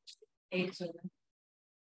 8 சொல்லுங்க.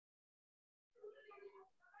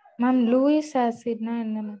 மேம் லூயிஸ் ஆசிட்னா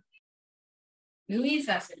என்ன மேம்? லூயிஸ்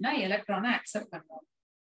ஆசிட்னா எலக்ட்ரானை அக்செப்ட் பண்ணும்.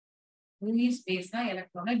 லூயிஸ் பேஸ்னா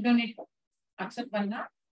எலக்ட்ரானை டொனேட் பண்ணும். அக்செப்ட் பண்ணா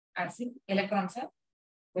ஆசிட், எலக்ட்ரான்ஸை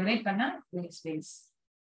டொனேட் பண்ணா Lewis base.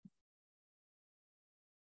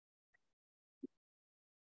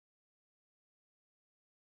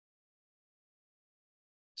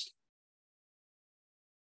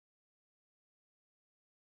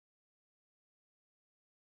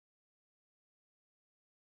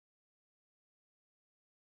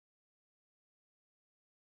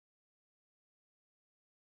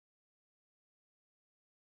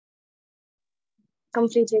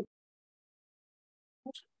 Completed.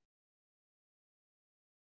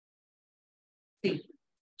 See,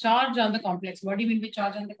 charge on the complex. What do you mean by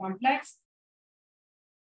charge on the complex?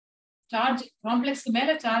 Charge complex க்கு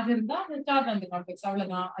மேல charge இருந்தா அது charge on the complex.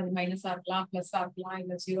 அவ்வளவுதான். அது மைனஸா இருக்கலாம், பிளஸ்ஸா இருக்கலாம்,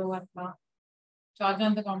 இல்ல ஜீரோவா இருக்கலாம். Charge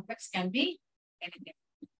on the complex can be anything.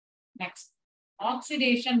 Next,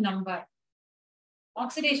 oxidation number.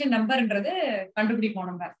 Oxidation numberன்றது கண்டுபிடிப்போம்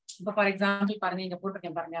நம்ம. இப்போ ஃபார் எக்ஸாம்பிள் பாருங்க, இங்க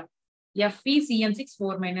போட்டிருக்கேன் பாருங்க, FeCN6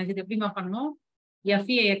 4- இது எப்படிமா பண்ணணும்?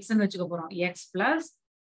 Fe Xன்னு வச்சுக்க போறோம். X பிளஸ்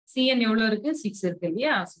Cn எவ்வளவு இருக்கு? 6 இருக்கு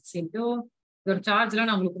இல்லையா? 6 இன்டூ ஒரு சார்ஜ்லாம்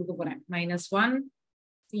நான் உங்களுக்கு கொடுக்க போறேன். -1.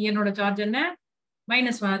 Cnோட சார்ஜ் என்ன?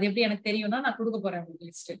 -1. அது எப்படி எனக்கு தெரியும்னா நான் கொடுக்க போறேன் உங்களுக்கு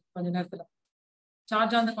லிஸ்ட் கொஞ்ச நேரத்துல.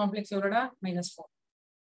 Charge on the complex எவ்வளோடா? -4.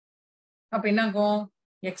 அப்ப என்ன ஆகும்?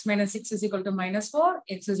 X - 6 is equal to -4,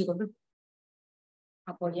 X is equal to 2.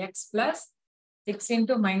 அப்போ X plus 6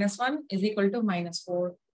 into -1 is equal to -4.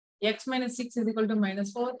 X minus 6 is equal to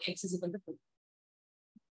 -4, X is equal to 2.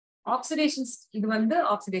 Oxidation, இது வந்து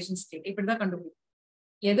ஆக்சிடேஷன் ஸ்டேட். இப்படிதான் கண்டுபிடிக்கும்.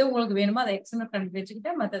 எது உங்களுக்கு வேணுமோ அதை எக்ஸ்னு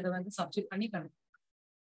கண்டுபிடிச்சுக்கிட்டு மற்றதை வந்து சப்ஸ்டிட் பண்ணி கண்டுபிடிக்கும்.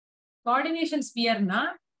 கோஆர்டினேஷன் ஸ்பியர்னா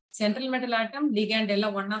சென்ட்ரல் மெட்டல் ஆட்டம், லிகண்ட்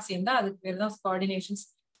எல்லாம் ஒன்னா சேர்ந்தா அதுக்கு பேர் தான் கோஆர்டினேஷன்.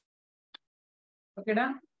 ஓகேடா?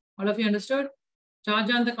 All of you understood?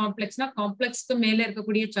 Charge on the காம்ப்ளெக்ஸ்னா காம்ப்ளெக்ஸ்க்கு மேல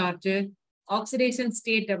இருக்கக்கூடிய சார்ஜ். ஆக்சிடேஷன்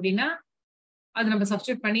ஸ்டேட் அப்படின்னா அது நம்ம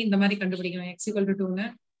சப்ஸ்டிட் பண்ணி இந்த மாதிரி கண்டுபிடிக்கணும். X equal to 2ன்னு.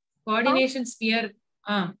 Coordination sphere.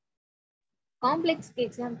 காம்ப்ளெக்ஸ்க்கு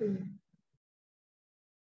example.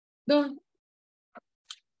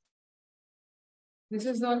 This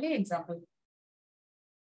is the only example.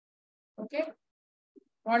 Okay.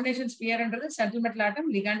 Coordination sphere என்றது central metal atom,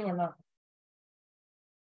 ligand ஒண்ணா இருக்கும்.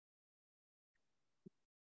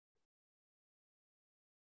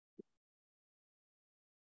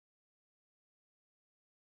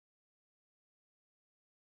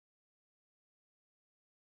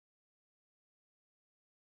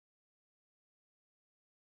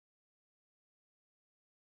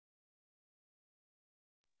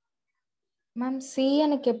 மேம்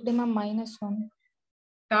சிஎனுக்கு எப்படி மேம் -1?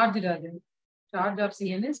 Charge அது. Charge of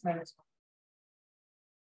Cn is -1.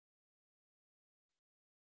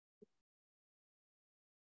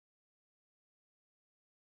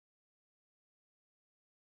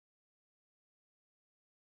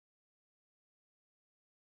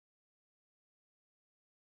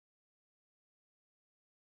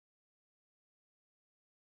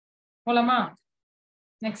 போலாமா?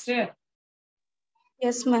 Next.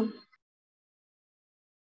 Yes ma'am.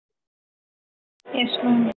 Yes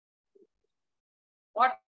ma'am.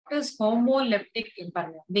 What is homoleptic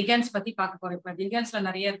பாருங்க. ligands பத்தி பார்க்க போறோம். இப்ப ligandsல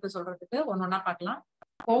நிறைய இருக்கு சொல்றதுக்கு, ஒன்னொன்னா பார்க்கலாம்.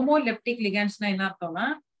 homoleptic ligandsனா என்ன அர்த்தம்னா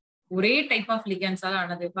ஒரே டைப் ஆஃப் ligandsஆல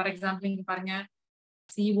ஆனது. ஃபார் எக்ஸாம்பிள் இங்க பாருங்க,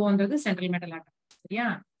 CO-ன்றது சென்ட்ரல் மெட்டல் ஆட்டம், சரியா?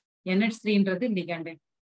 NH3ன்றது ligand.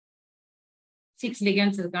 6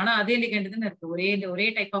 ligands இருக்கு. ஆனா அதே ligand தானே இருக்கு. ஒரே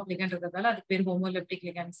டைப் ஆஃப் ligand இருக்கிறதால அதுக்கு பேர் homoleptic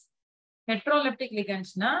ligands. Heteroleptic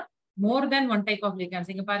லிகண்ட்ஸ்னா more then one type of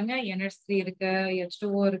ligands. இங்க பாருங்க NH3 இருக்கு,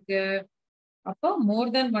 H2O இருக்கு. அப்போ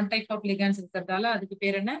மோர் தென் ஒன் டைப் ஆஃப் லிகண்ட்ஸ் இருக்கிறதால அதுக்கு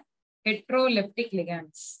பேர் என்ன? Heteroleptic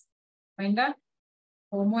ligands. ஃபைண்டா?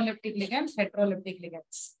 Homoleptic ligands, heteroleptic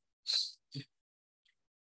ligands.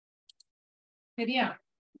 சரியா?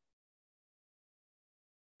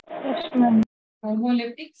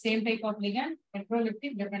 Homoleptic, same type of ligand.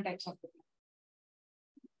 Heteroleptic, different types of ligand.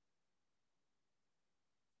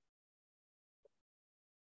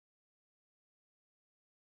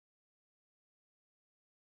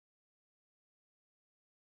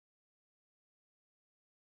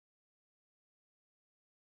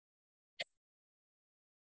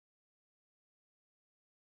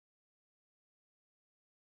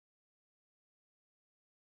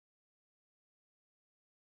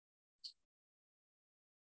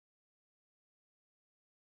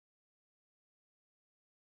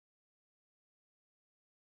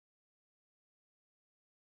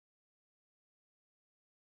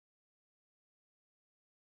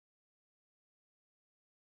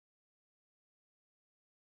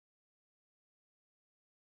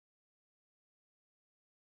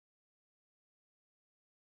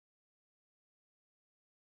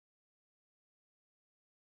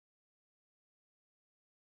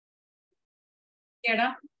 கேடா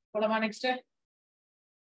போலாமா நெக்ஸ்ட்?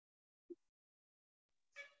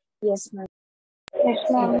 Yes, ma'am.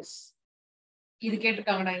 இது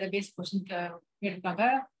கேட்டிருக்காங்கடா, இத பேஸ் क्वेश्चन கேட்டிருக்காங்க.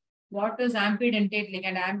 What is ambidentate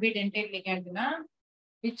ligand? Ambidentate ligandனா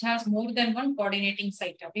which has more than one coordinating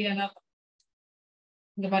site. அப்படினா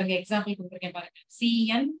இங்க பாருங்க example கொடுத்திருக்கேன் பாருங்க.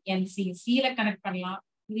 CN-NC C ல கனெக்ட் பண்ணலாம்.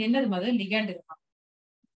 இது என்னது மாதிரி லிகண்ட் இருக்கும்.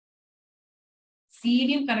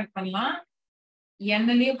 C-லயும் கனெக்ட் பண்ணலாம்,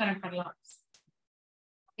 N-லயும் கனெக்ட் பண்ணலாம்.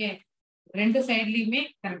 ஓகே, ரெண்டு சைடுலயுமே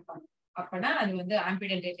கனெக்ட் பண்ணலாம். அப்பனா அது வந்து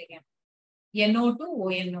ambidentate ligand. NO2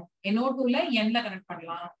 ONO. NO2ல N ல கனெக்ட்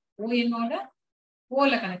பண்ணலாம், ONO-ல O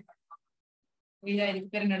ல கனெக்ட் பண்ணலாம். இதுக்கு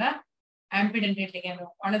பேர் என்னடா? Ambidentate ligand.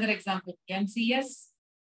 another example NCS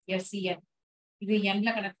SCN. இது N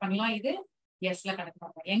ல கனெக்ட் பண்ணலாம், இது S ல கனெக்ட்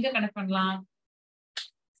பண்ணலாம். எங்க கனெக்ட் பண்ணலாம்?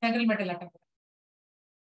 சென்ட்ரல் மெட்டல்ல கனெக்ட் பண்ணலாம்.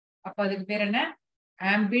 அப்ப அதுக்கு பேர் என்ன?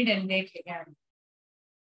 Ambidentate ligand.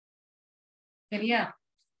 சரியா?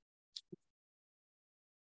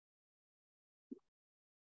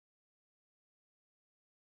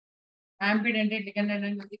 ஆம்பிடென்டேட் லிகண்ட்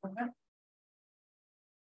என்னன்னு சொல்லிக்கோங்க.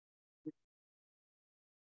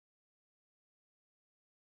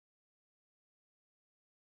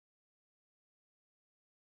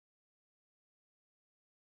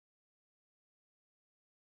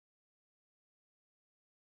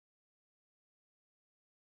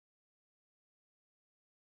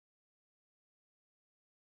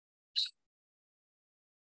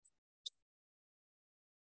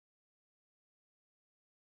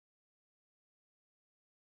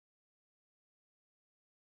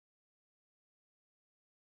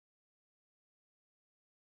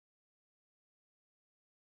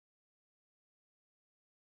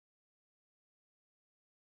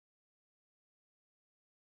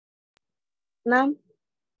 Ma'am,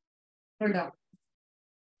 சொல்டா.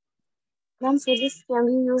 ma'am, for this, can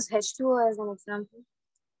we use H2O as an example?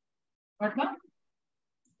 வாட்மா?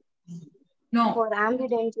 No. For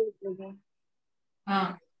ambidentate ligand.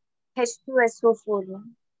 H2SO4. ma'am.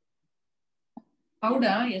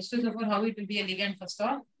 Howda? H2SO4, how it will be a ligand first of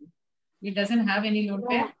all? It doesn't have any lone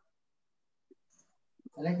pair.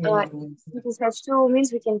 It is H2O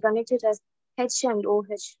means we can connect it as H and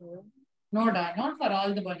OH2. No, da, not for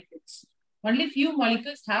all the molecules. Only few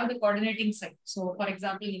molecules have the coordinating site. So, for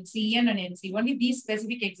example, in CN and NC, only these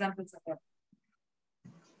specific examples are there.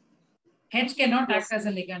 H cannot act as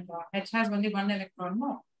a ligand. H has only one electron. No,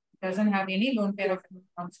 it doesn't have any lone pair of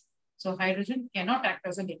electrons. So, hydrogen cannot act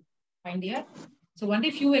as a ligand. Find here. So,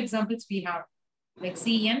 only few examples we have, like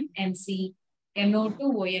CN, NC, NO2,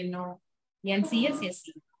 ONO, NCS, SC.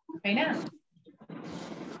 Fine?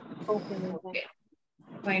 Okay.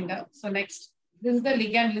 Find out. So, next. This is the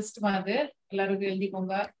ligand list மாதிரி எல்லாரும்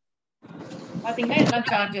எழுதிக்கோங்க. பாத்தீங்கன்னா இதெல்லாம்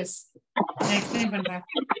charges. நான் explain பண்றேன்.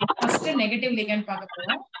 First negative ligand பார்க்க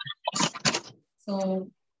போறோம். So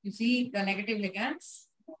you see the negative ligands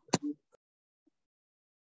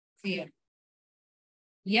here.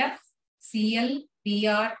 FClBrI.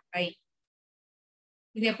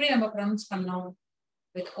 இது எப்படி நம்ம ப்ரொனவுன்ஸ் பண்ணோம்?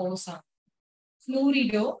 with O sound.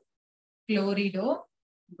 Fluorido, chlorido,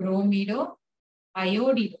 bromido,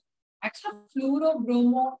 iodido. Actually, fluoro,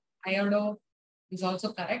 bromo, iodo is also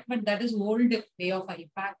correct, but that is old way of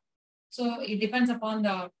IPAC. So it depends upon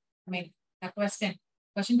the question.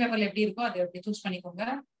 Question paper la eppadi irukko adha choose பண்ணிக்கோங்க.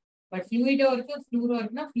 But fluido irukku, fluoro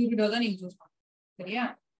irukna fluorido தான் நீங்க choose பண்ணணும். சரியா?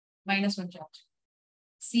 -1 charge.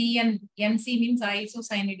 NC means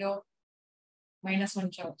isocyanidol, -1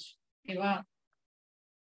 charge. Okay,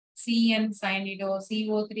 CN cyanido,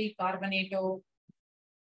 CO3 carbonato,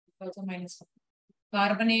 also -1.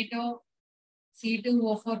 Carbonato,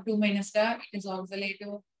 C2O4 2 minus da, it is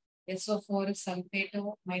oxalato, SO4 is sulfato,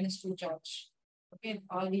 -2 charge. Okay,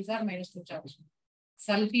 all these are -2 charge.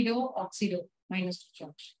 Sulfido, oxido, -2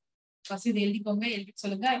 charge. First இது எழுதிக்கோங்க, எழுதி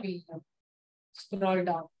சொல்லுங்க. I will scroll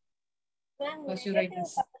down. First you write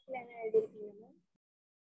this.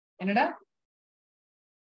 என்னடா?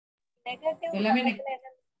 எல்லாமே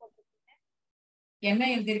என்ன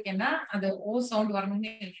எழுதிருக்கேன்னா அது ஓ sound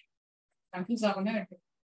வரணும்னு confuse ஆகணும்னு எடுத்து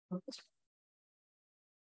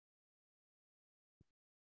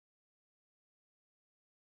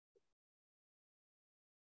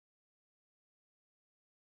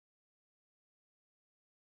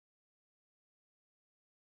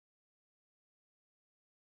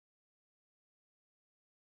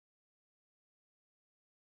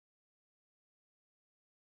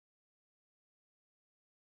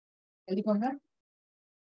எழுதிக்கோங்க.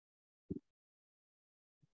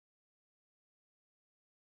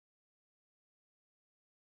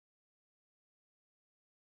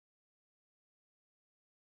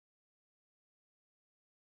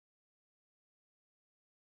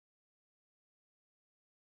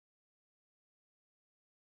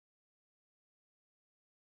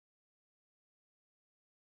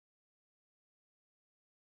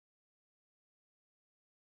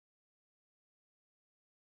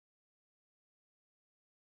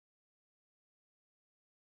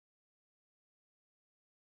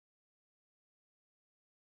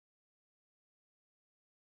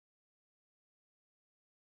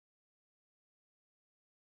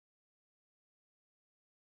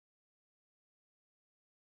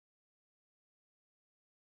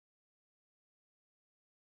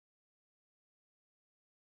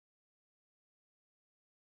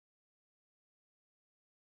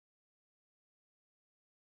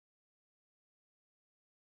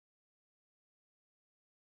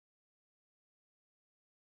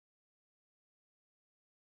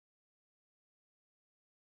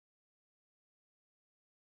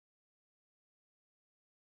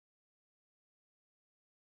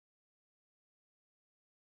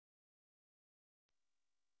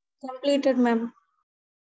 Completed, ma'am.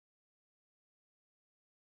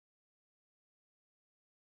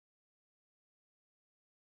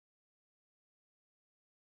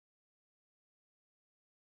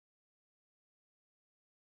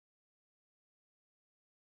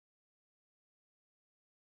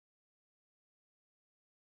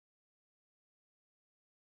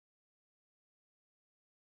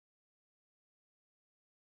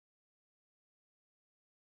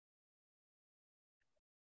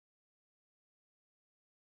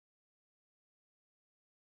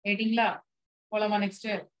 கேட்டீங்களா? போலாமா next?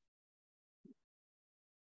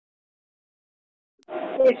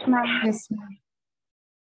 Yes, ma'am. Yes, ma'am.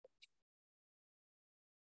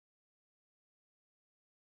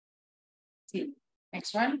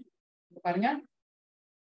 Next one பாருங்க.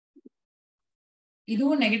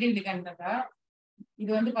 இதுவும் நெகட்டிவ் டிகாண்ட் தான். இது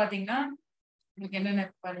வந்து பாத்தீங்கன்னா உங்களுக்கு என்னென்ன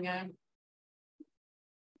பாருங்க.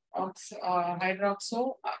 ஹைட்ராக்சோ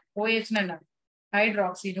OH என்ன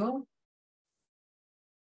ஹைட்ராக்சிடோ,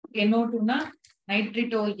 NO2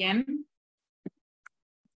 நைட்ரிட்டோ N,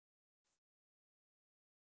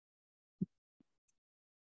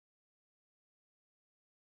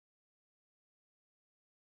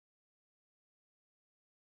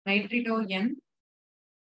 நைட்ரிட்டோ N,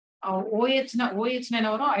 OH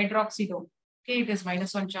என்ன வரும்? ஹைட்ராக்சிடோ. Okay, it is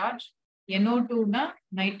 -1 charge. NO2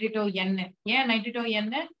 நைட்ரிட்டோ N. ஏன் நைட்ரிட்டோ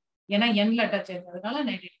N? ஏன்னா Nல அட்டாச் ஆயிருக்கு, அதனால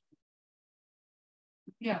நைட்ரிட்டோ.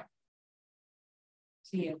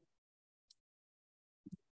 ON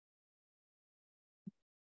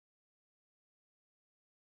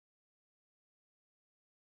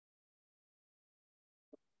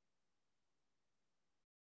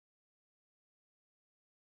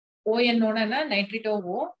நைட்ரிட்டோ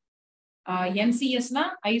O, NCS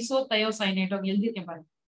ஐசோதயோசைனேட்டோ எழுதிருக்கேன் பாருங்க.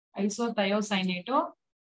 ஐசோதயோசைனேட்டோ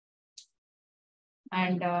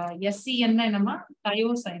அண்ட் SCN என்னமா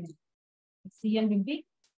thiocyanate. CN will be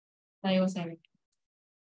thiocyanate.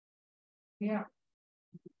 Yeah.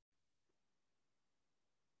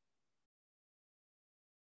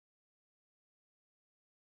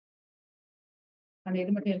 அந்த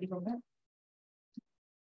இது மட்டும் எழுதிக்கோங்க.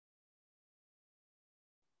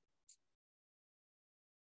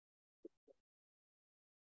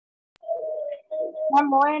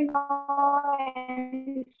 Ma'am,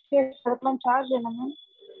 charge என்ன ma'am?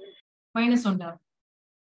 -1.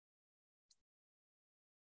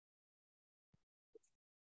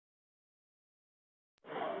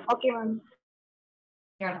 Okay, ma'am.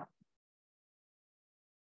 Yeah.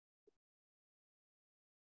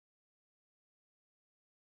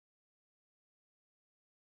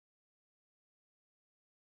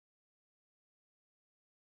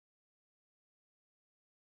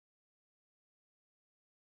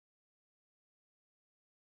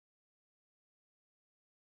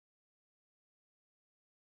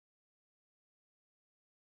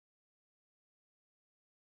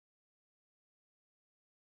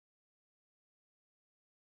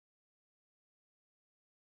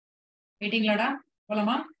 வெயிட்டிங்களாடா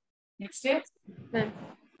போலாமா நெக்ஸ்ட்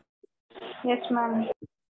Yes, ma'am.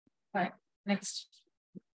 நெக்ஸ்ட்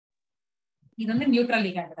இது வந்து நியூட்ரல்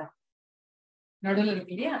லிகண்ட் தான் நடுவில்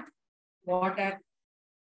இருக்கு இல்லையா water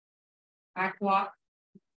aqua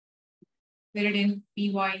pyridine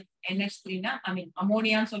BY NH3னா Ameen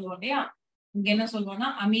அமோனியான்னு சொல்லுவோம் இல்லையா இங்க என்ன சொல்லுவோம்னா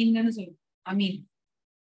அமீன்னு சொல்லுவோம் அமீன்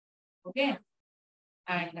ஓகே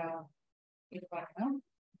அண்ட் இது பாருங்க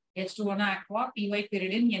H2O aqua, PY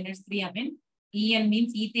pyridine, NH3 amine. EN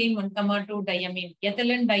means ethane 1,2 diamine.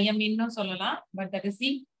 Ethylene diamine no சொல்லலாம், but that is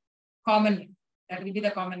the common name. That will be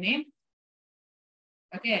the common name.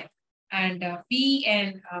 Okay. And P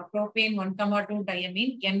and propane 1,2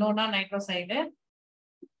 diamine. NO na nitroside.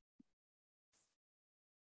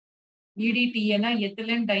 EDTA na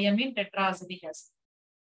ethylene diamine tetraacetic acid.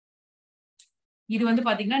 இது வந்து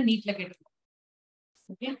பாத்தீங்கன்னா நீட்ல கேட்டிருக்கோம்.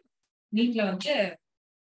 Okay நீட்ல வந்து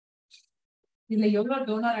இதுல எவ்வளவு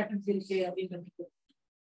toner atoms இருக்கு அப்படின்னு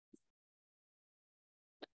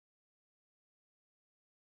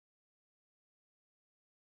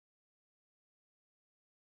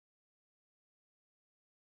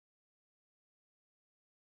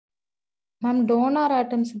மேம் டோனார்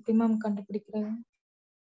ஆட்டம்ஸ் எப்படி மேம் கண்டுபிடிக்கிறது?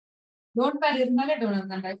 டோன் பேர் இருந்தாலே டோனர்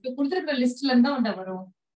தான்டா இப்ப கொடுத்துருக்க லிஸ்ட்ல இருந்தா உண்டா வரும்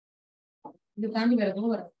இது தாண்டி வேற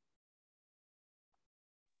எதுவும் வரும்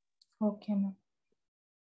ஓகே மேம்.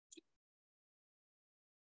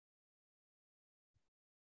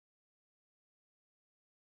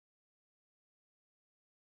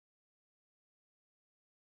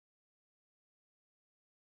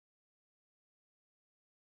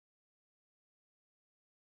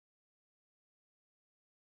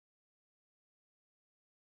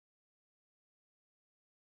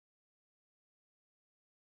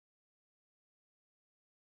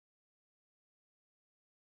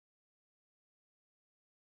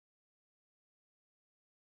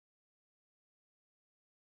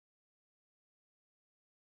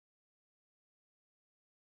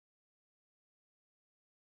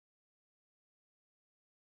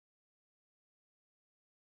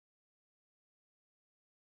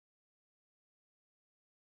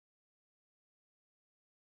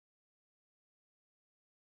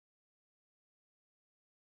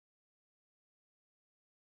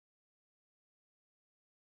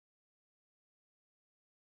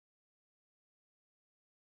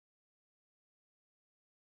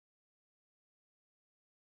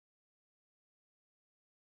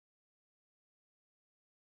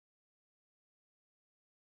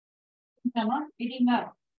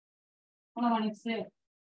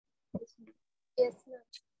 Yes, ma'am.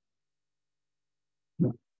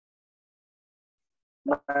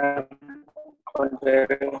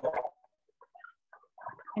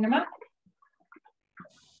 என்னமா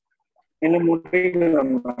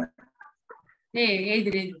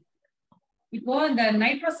எழுது இப்போ இந்த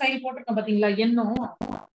நைட்ரோசைல் போட்டிருக்கோம் பாத்தீங்களா எண்ணும்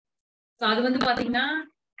அது வந்து பாத்தீங்கன்னா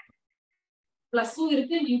பிளஸும்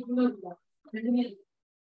இருக்கு நியூட்ரலும் இருக்கு ரெண்டுமே இருக்கு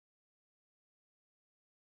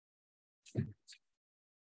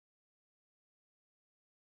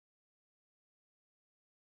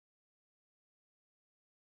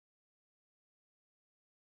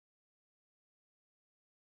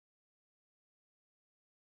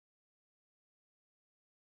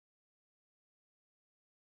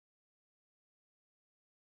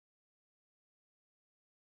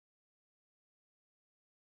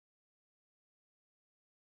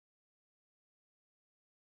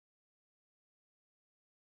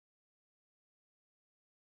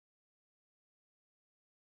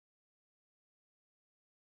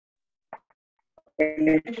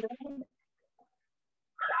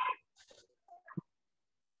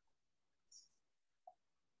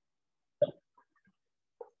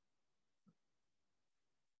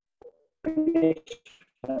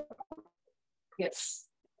எஸ்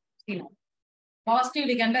பாசிட்டிவ்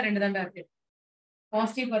லிகண்ட்ல ரெண்டு தாண்டா இருக்கு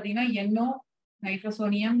பாசிட்டிவ் பாத்தீங்கன்னா NO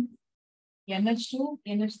nitrosonium NH2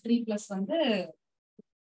 NH3 plus வந்து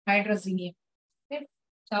ஹைட்ரோசீனியம்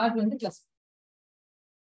சார்ஜ் வந்து plus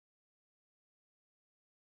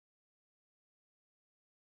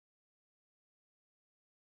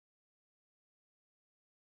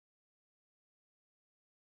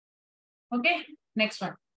Okay, next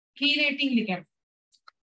one. Chelating ligand.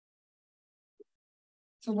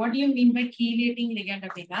 So what do you mean by chelating ligand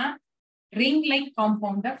அப்படின்னா ring like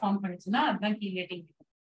compound ஃபார்ம் பண்ணுச்சுன்னா அதுதான் chelating ligand.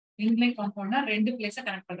 ring like compoundனா ரெண்டு பிளேஸ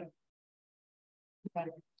கனெக்ட் பண்றது.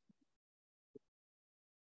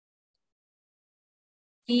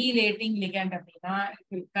 chelating ligand அப்படின்னா it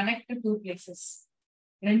will connect two places.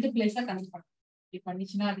 ரெண்டு பிளேஸ connect பண்ணும். இப்படி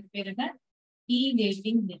பண்ணிச்சுன்னா அதுக்கு பேர் என்ன?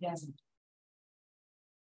 chelating ligand.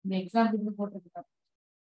 இந்த எக்ஸாம்பிள் போட்டிருக்காங்க.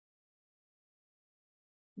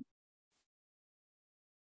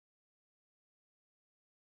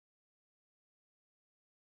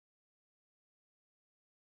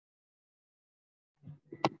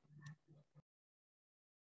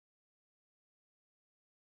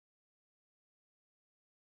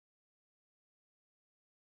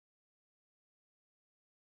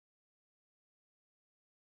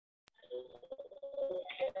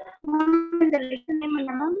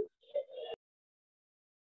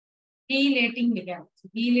 Chelating ligand. So,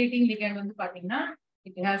 chelating ligand வந்து பாத்தீங்கன்னா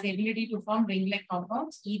it has ability to form ring-like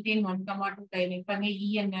compounds. Ethane 1,2 timing பண்ணி E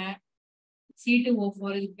என்ன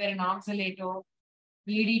C2O4 இதுக்கு பேர் oxalato,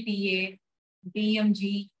 EDTA, DMG,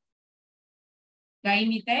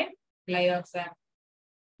 dimethyl glyoxane.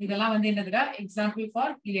 இதெல்லாம் வந்து என்னதுடா எக்ஸாம்பிள்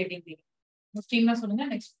ஃபார் chelating ligand. முக்கியமா சொல்லுங்க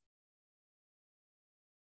நெக்ஸ்ட்.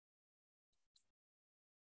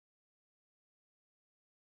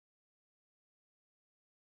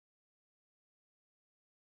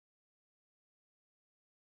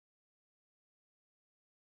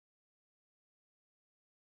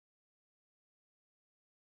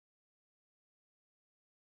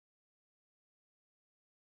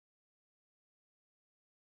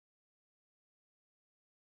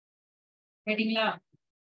 கேட்டீங்களா?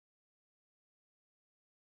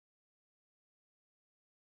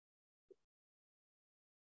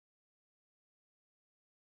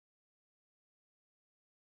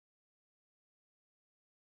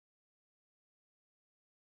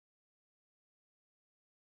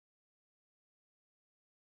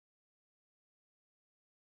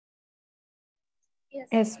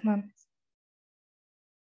 Yes, ma'am.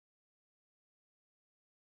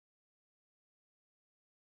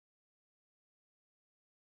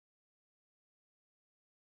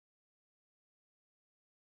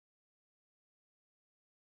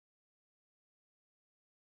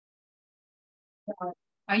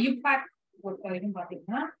 ஐயூபேக் பொறுத்த வரைக்கும்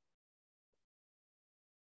பாத்தீங்கன்னா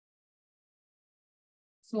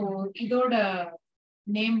ஸோ இதோட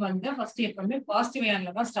நேம் வந்து ஃபர்ஸ்ட் எப்பவுமே பாசிட்டிவ்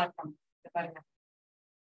அயன்ல தான் ஸ்டார்ட் பண்ணும். பாருங்க,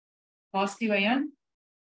 பாசிட்டிவ் அயன்,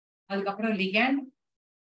 அதுக்கப்புறம் லிகண்ட்,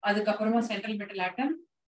 அதுக்கப்புறமா சென்ட்ரல் மெட்டல் ஆட்டம்,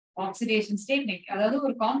 ஆக்சிடேஷன் ஸ்டேட். அதாவது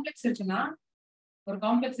ஒரு காம்ப்ளெக்ஸ் இருக்குன்னா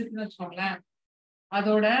வச்சுக்கோங்களேன்,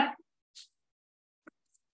 அதோட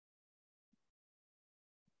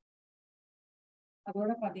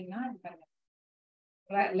பாத்தீங்கன்னா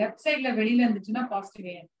லெஃப்ட் சைட்ல வெளியில இருந்துச்சுன்னா பாசிட்டிவ்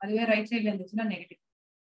அயன், அதுவே ரைட் சைட்ல இருந்துச்சுன்னா நெகட்டிவ்.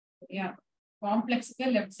 சரியா? காம்ப்ளெக்ஸ்க்கு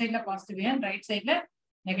லெஃப்ட் சைட்ல பாசிட்டிவ் அயன், ரைட் சைட்ல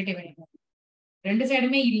நெகட்டிவ் அயன். ரெண்டு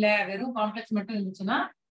சைடுமே இல்ல, வெறும் காம்ப்ளெக்ஸ் மட்டும் இருந்துச்சுன்னா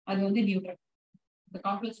அது வந்து நியூட்ரல். இந்த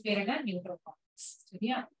காம்ப்ளெக்ஸ் பேர் என்ன? Neutral complex.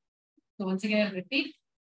 சரியா? So once again repeat,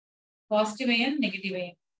 positive iron, negative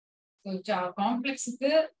iron. So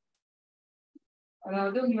காம்ப்ளெக்ஸுக்கு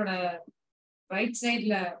அதாவது உங்களோட ரைட்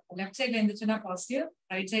சைட்ல லெஃப்ட் சைட்ல இருந்துச்சுன்னா பாசிட்டிவ்,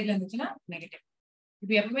 ரைட் சைட்ல இருந்துச்சுன்னா நெகட்டிவ்.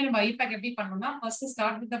 இப்போ எப்பவுமே நம்ம ஐபேக் எப்படி பண்ணணும்னா first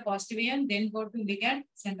start with the positive iron, then go to ligand,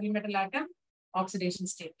 central metal atom, oxidation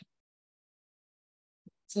state.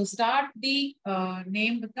 So start the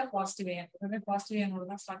name with the positive iron. எப்பவுமே பாசிட்டிவ் அயனோட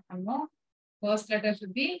தான் ஸ்டார்ட் பண்ணணும். First letter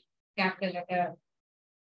should be capital letter.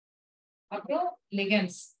 அப்புறம்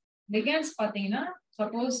ligands பாத்தீங்கன்னா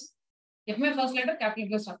suppose எப்பவுமே first letter capital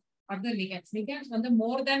letter start. அடுத்து ligands வந்து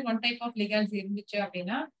மோர் than one type of ligands இருந்துச்சு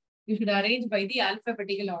அப்படின்னா you should arrange by the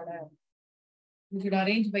alphabetical order.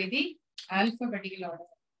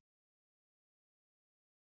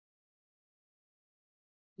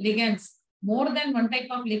 ligands, more than one type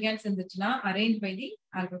of ligands இருந்துச்சுன்னா arrange by the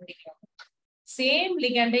alphabetical order. Same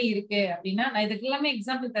லிகண்டே இருக்கு அப்படின்னா நான் இதுக்கு எல்லாமே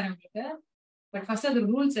எக்ஸாம்பிள் தரேன் உங்களுக்கு. பட் ஃபர்ஸ்ட் அது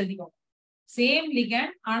ரூல்ஸ் எழுதிக்கோங்க. சேம்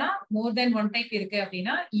லிகண்ட் ஆனா மோர் தென் ஒன் டைப் இருக்கு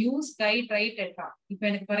அப்படின்னா யூஸ் டை ட்ரை டெட்ரா. இப்போ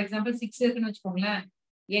எனக்கு ஃபார் எக்ஸாம்பிள் 6 இருக்குன்னு வச்சுக்கோங்களேன்,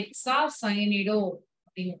 எக்ஸா சயனிடோ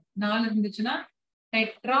அப்படின்னு 4 இருந்துச்சுன்னா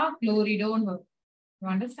டெட்ரா குளோரிடோன்னு வரும். You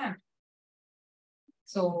understand?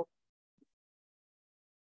 So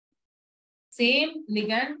same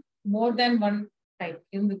ligand more then one type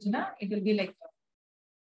இருந்துச்சுன்னா it will be like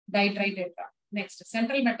டைட்ரைடெட்ரா. Next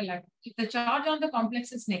central metal atom. If the charge on the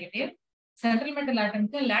complex is negative, central metal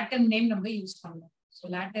ஆட்டம்க்கு Latin name நம்ம use பண்ணணும். So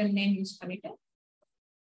Latin name use பண்ணிட்டு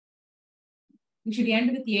you should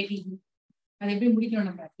end with ATE. அது எப்படி முடிக்கணும்?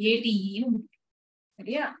 நம்ம ATEன்னு முடிக்கணும்.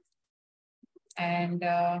 சரியா? அண்ட்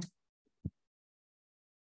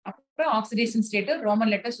அப்புறம் oxidation state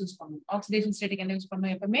Roman letters use பண்ணணும். ஆக்சிடேஷன் ஸ்டேட்டுக்கு என்ன யூஸ்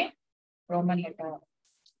பண்ணணும்? எப்பவுமே ரோமன் லெட்டர்.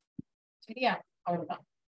 சரியா? அவ்வளவுதான்.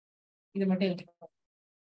 இது மட்டும் எழுதிக்கோங்க.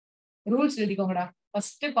 ரூல்ஸ் எழுதிக்கோங்கடா.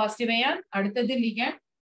 ஃபர்ஸ்ட் பாசிட்டிவ் அயான், அடுத்தது லிகண்ட்,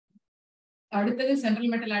 அடுத்தது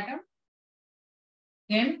central metal atom,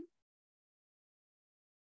 then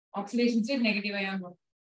oxidation state negative ion.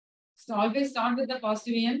 So always start with the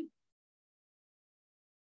positive ion,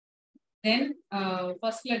 then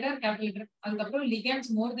first letter capital letter. அதுக்கப்புறம் ligands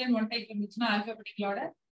more than one type இருந்துச்சுன்னா alphabetical order,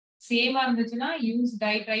 same ஆ இருந்துச்சுன்னா use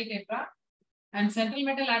di tri tetra. And central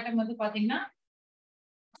metal atom வந்து பாத்தீங்கன்னா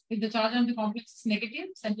if the charge on the complex is negative,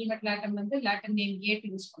 central metal atom வந்து Latin name AT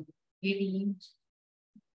use பண்ணும். AT.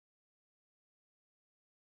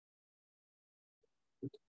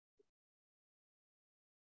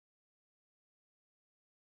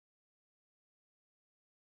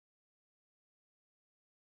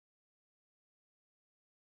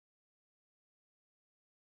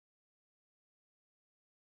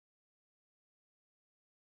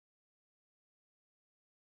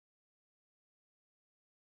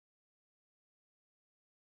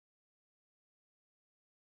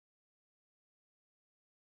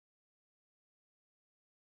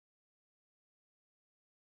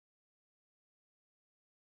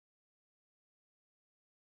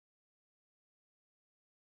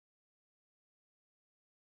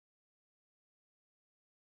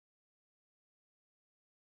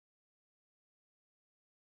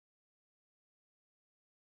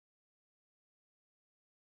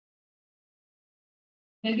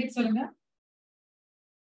 எழுதிட்டு சொல்லுங்க.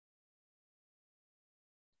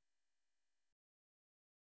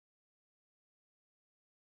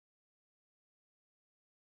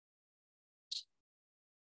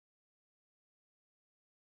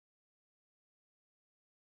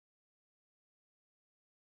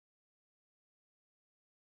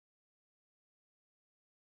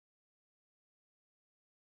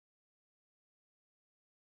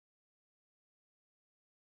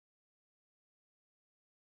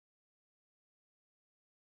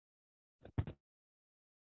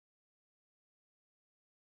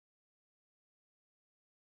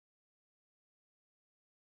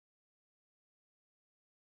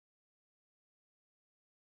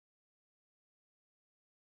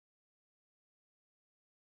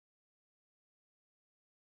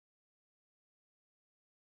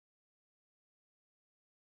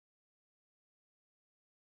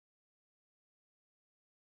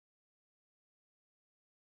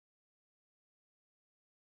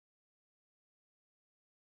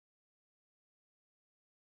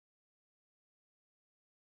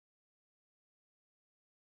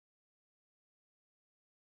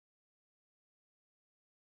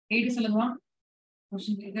 எழுதி சொல்லுங்க.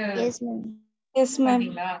 கொஸ்டின் இத Yes, ma'am. Yes, ma'am.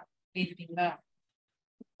 பாத்தீங்களா? எழுதிட்டீங்களா?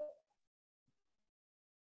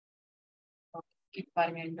 இப்ப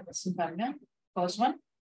பாருங்க, இந்த கொஸ்டின் பாருங்க. First one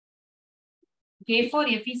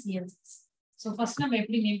K4FeCl6. So first நம்ம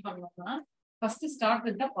எப்படி நேம் பண்ணுவோம்னா, first start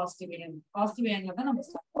with the positive iron. Positive அயன்ல தான் நம்ம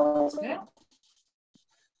ஸ்டார்ட் பண்ணுவோம்.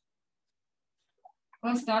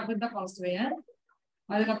 First start with the positive iron.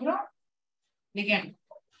 அதுக்கு அப்புறம் ligand.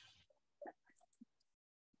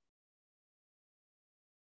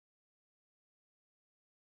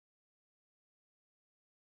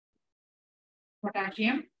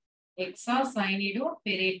 potassium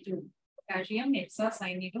hexacyanidopyrrate 2. potassium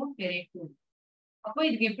hexacyanidopyrrate 2. அப்போ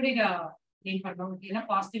இதுக்கு எப்படி நேம் பண்ணோம்? ஏன்னா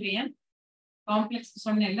பாசிட்டிவ் அயன் காம்ப்ளெக்ஸ்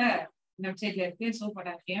சொன்னேன்ல, லெஃப்ட் சைட்ல இருக்கு. சோ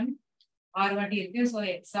பொட்டாசியம் 6 வாட்டி இருக்கு. சோ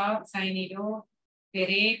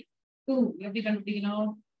hexacyanidopyrrate 2 எப்படி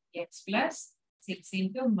கண்டுபிடிக்கணும்? x plus 6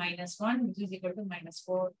 into -1 which is equal to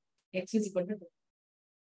 -4. x is equal to 2.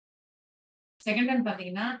 Second one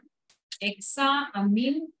பாத்தீங்கன்னா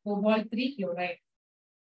hexaamine cobalt 3 chloride.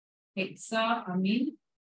 hexaamine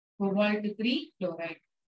cobalt 3 chloride.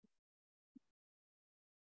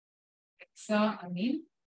 hexaamine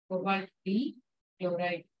cobalt 3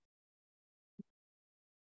 chloride.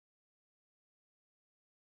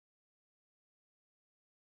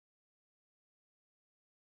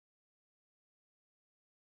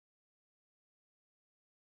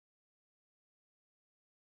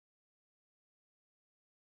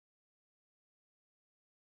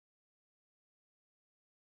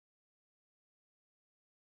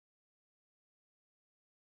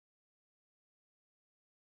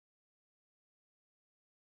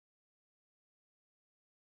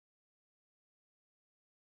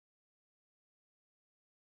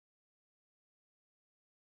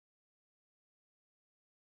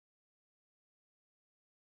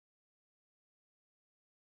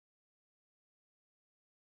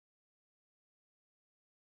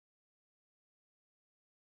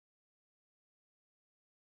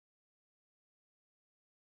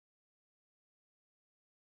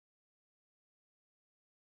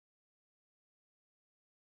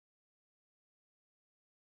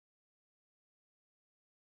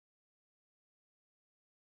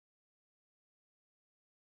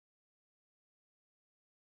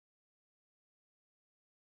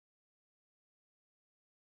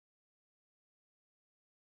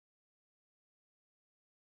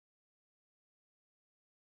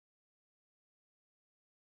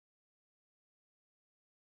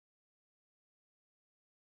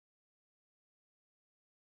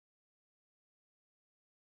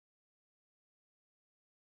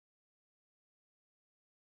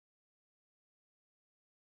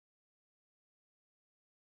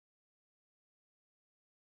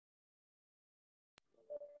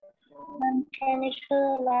 Can you show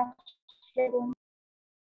last one?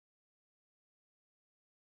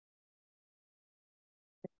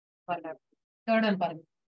 Third one பாருங்க.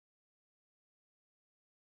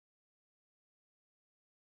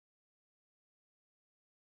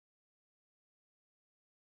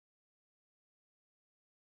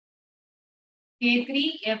 K3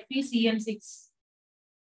 FeCN6.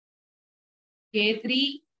 K3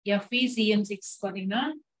 FeCN6 பாத்தீங்கன்னா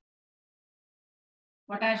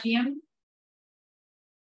potassium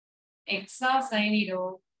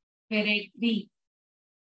hexacyanidopyrrate 3.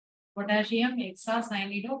 Potassium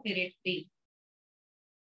hexacyanidopyrrate 3.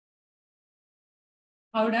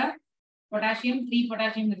 Howட potassium 3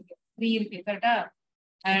 potassium இருக்கு. 3 இருக்கு கரெக்ட்டா?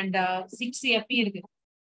 And 6 Fe இருக்கு.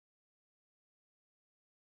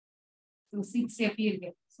 So 6 Fe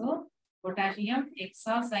இருக்கு. So potassium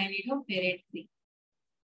hexacyanidopyrrate 3.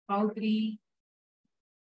 How 3?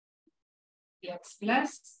 X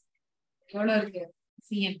plus எவ்வளவு இருக்கு?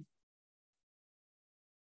 Cn.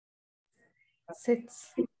 6.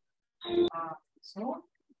 So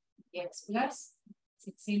x plus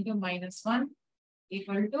 6 into minus 1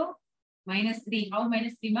 equal to minus 3. How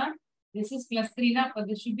minus 3 ma? This is plus 3 na, but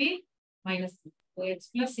this should be minus 3. So x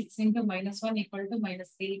plus 6 into minus 1 equal to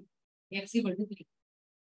minus 3. X equal to 3.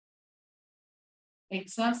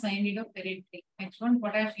 Hexacyanidopyrrate 3. Next one,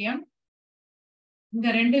 potassium. இந்த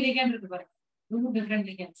ரெண்டு ligand இருக்கு பாருங்க. Two different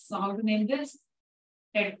ligands. So how to name this?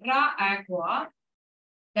 Tetra aqua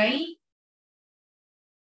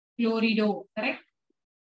dichlorido. Correct?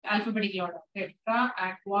 Alphabetical order. Tetra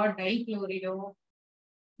aqua dichlorido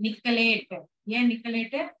nickelate. Yeah,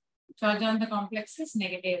 nickelate. Charge on the complex is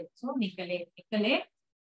negative. So nickelate. Nickelate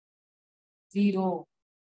 0.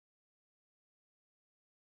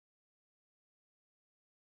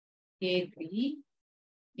 K3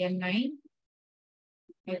 Ni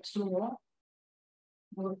H2O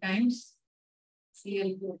 4 times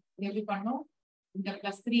Cl2. எப்படி பண்ணோம்? இந்த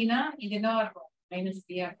plus 3 னா இது என்ன இருக்கும்? minus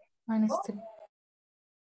 3 ஆ இருக்கும்.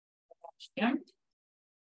 -3.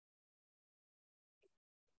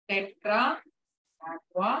 Tetra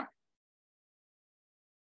aqua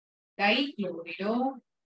dichlorido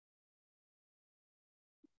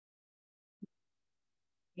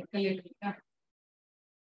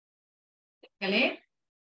nickelate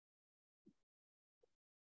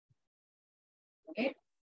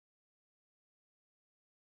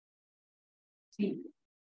see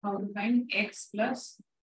how to find x plus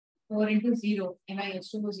 4 into 0 and I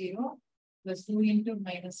H2O 0 plus 2 into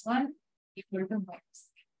minus 1 equal to minus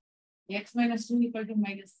 3. X minus 2 equal to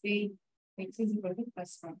minus 3. X is equal to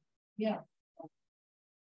plus 1. Yeah.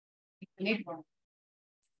 Nickelate 1.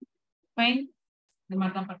 Fine.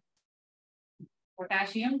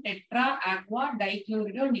 Potassium tetra aqua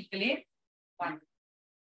dichlorido nickelate 1.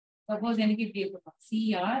 Suppose எனக்கு இப்படி இருக்கும்.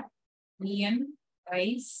 Cr En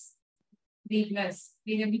rice 3 plus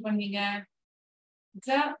 3 எப்படி பண்ணுவீங்க? It's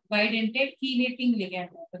a bidentate chelating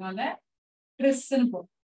ligand. அதனால tris ன்னு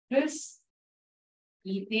போடும். Tris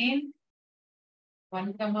ethane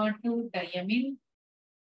 1,2 diamine.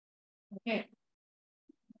 Okay.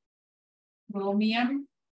 Chromium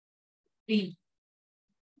 3.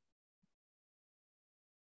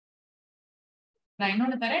 நான்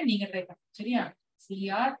இன்னொன்னு தரேன், நீங்க ட்ரை பண்ணுங்க. சரியா?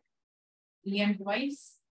 Cr En twice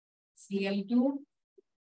Cl2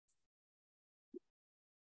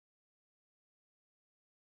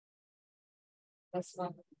 plus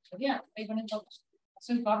 1. சரியா? ட்ரை பண்ணுங்க.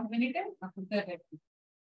 ஃபர்ஸ்ட் காப்பி பண்ணிட்டு நான் கொடுத்துறேன்.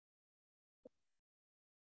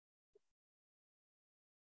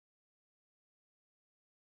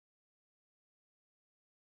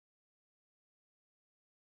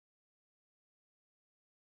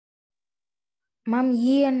 மேம்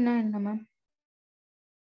En னா என்ன மேம்?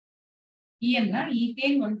 En னா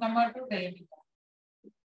ஈத்தேன் 1,2 diamine.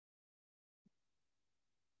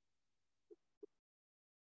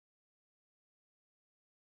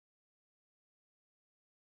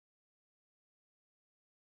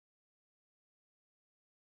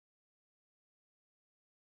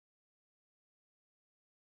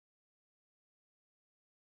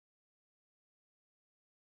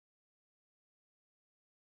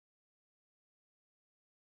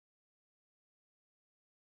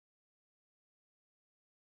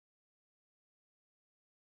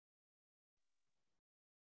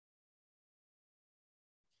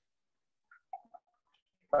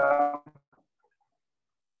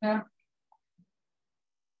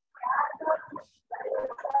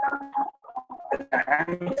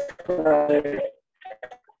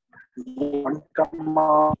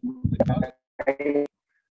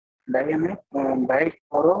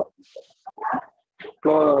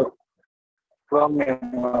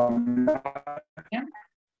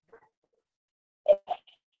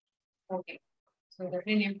 ஓகே ஸோ இதை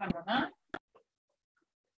எப்படி நேம் பண்றோம்னா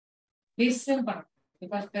பிஸ்ன்னு பண்ணணும்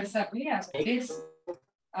பிகாஸ் பெருசா இருக்கு இல்லையா ஸோ பிஸ்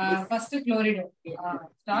first chloride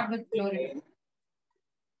start with chloride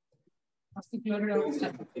first குளோரைடோ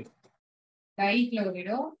start tie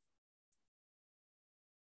குளோரைடோ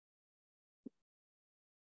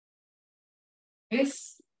bis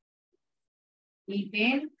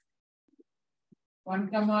ethane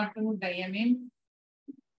 1,2 diamine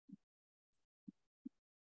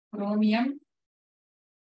chromium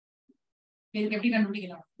இதுக்கு எப்படி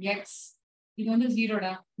கண்டுபிடிக்கலாம் x இது வந்து 0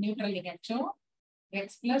 டா neutral ligand x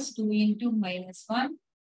plus 2 into minus 1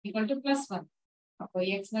 equal to plus 1 அப்போ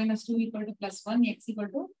x minus 2 equal to plus 1 x equal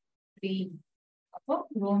to 3 அப்போ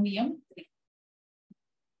chromium 3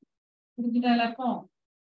 புரிஞ்சுதா எல்லாருக்கும்?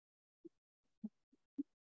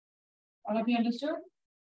 All of you understood?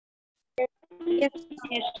 Yes.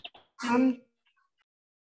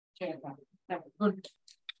 Sure, good.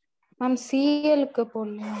 Ma'am சிஎல்க்கு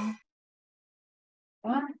போடலாம்.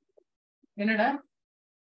 என்னடா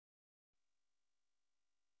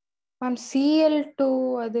மேம் Cl2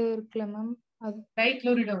 அது இருக்குல்ல மேம் அது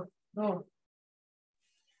டைக்ளோரிடோ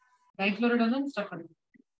டைக்ளோரிடோ தான் ஸ்டார்ட் பண்ணுங்க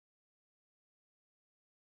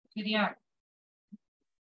சரியா?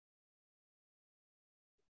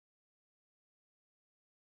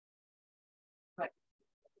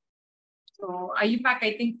 So IUPAC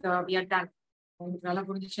I think we are done. உங்களுக்கு நல்லா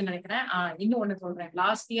புரிஞ்சிச்சுன்னு நினைக்கிறேன். இன்னும் ஒண்ணு சொல்றேன்.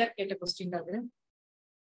 லாஸ்ட் இயர் கேட்ட கொஸ்டின் அது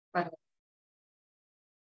பாருங்க.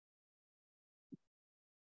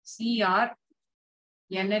 Cr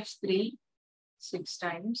NH3 6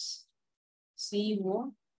 times CO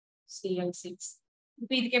Cl6.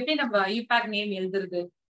 இப்போ இதுக்கு எப்படி நம்ம IUPAC நேம் எழுதுறது?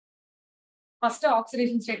 ஃபர்ஸ்ட்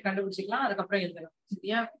ஆக்சிடேஷன் ஸ்டேட் கண்டுபிடிச்சிக்கலாம், அதுக்கப்புறம் எழுதலாம்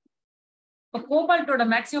சரியா? இப்போ கோபால்ட்டோட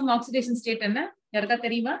மேக்ஸிமம் ஆக்சிடேஷன் ஸ்டேட் என்ன? யாருக்கா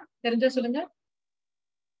தெரியுமா? தெரிஞ்சா சொல்லுங்க.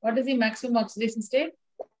 What is the maximum oxidation state?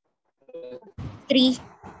 3.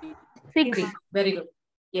 6. Very good.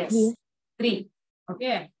 Yes. 3.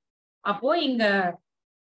 Okay. அப்போ இங்க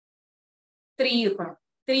 3 இருக்கணும்.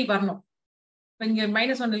 3 வரணும். இப்போ இங்க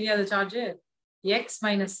 -1 இல்லையா அது charge x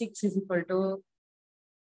minus 6 is equal to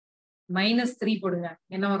 -3 போடுங்க.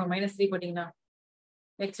 என்ன வரும்? -3 போட்டீங்கன்னா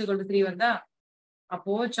x equal to 3 வந்தா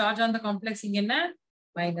அப்போ சார்ஜ் ஆன் த காம்ப்ளெக்ஸ் இங்க என்ன?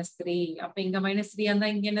 -3. அப்ப இங்க -3 இருந்தா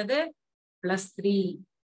இங்க என்னது? +3.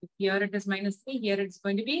 Here it is -3, here it is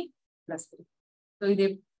going to be +3. So இது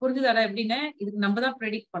புரிஞ்சுதாடா எப்படின்னு? இதுக்கு நம்ம தான்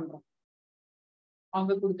ப்ரெடிக்ட் பண்றோம்,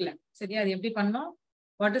 அவங்க கொடுக்கல சரியா? அது எப்படி பண்ணோம்?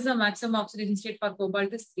 What is the maximum oxidation state for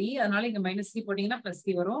cobalt is 3. அதனால இங்க -3 போட்டீங்கன்னா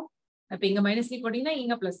 +3 வரும். அப்ப இங்க -3 போட்டீங்கன்னா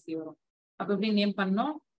இங்க +3 வரும். அப்ப எப்படி நேம்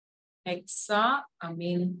பண்ணோம்? Hexa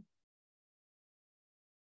Ameen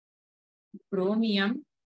chromium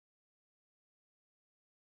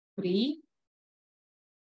 3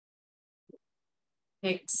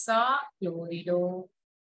 hexachlorido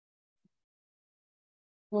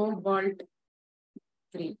cobalt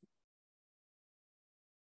 3.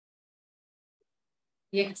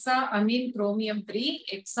 Hexaamine chromium 3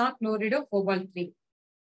 hexachlorido cobalt 3.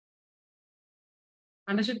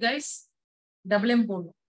 Understood guys? Double M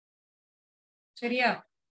போடணும் சரியா?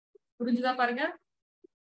 புரிஞ்சுதா பாருங்க.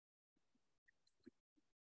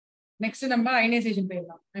 நெக்ஸ்ட் நம்ம அயனைசேஷன்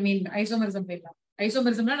போயிடலாம். ஐ மீன் ஐசோமரிசம் போயிடலாம்.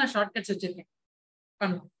 ஐசோமரிசம்ல நான் ஷார்ட் கட்ஸ் வச்சிருக்கேன்,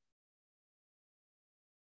 பண்ணலாம்.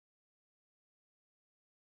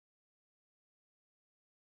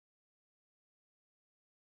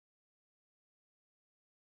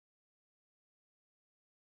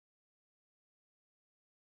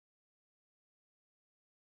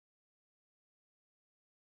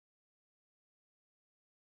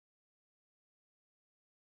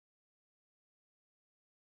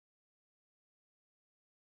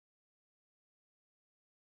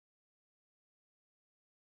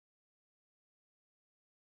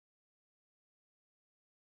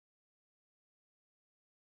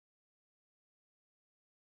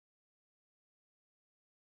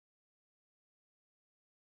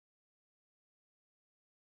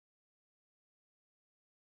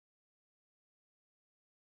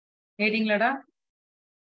 கேட்டீங்களாடா?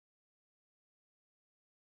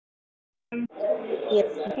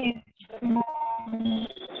 Yes.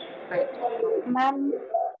 Ma'am.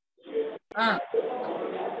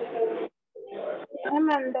 Ma'am,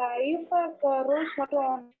 and IUPAC rules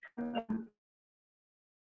மட்டும்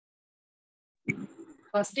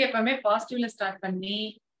ஃபர்ஸ்ட் எப்பவுமே பாசிட்டிவ்ல ஸ்டார்ட்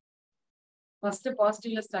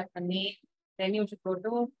பண்ணி then you should go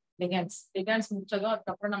to ligands. Ligands முடிச்சதும்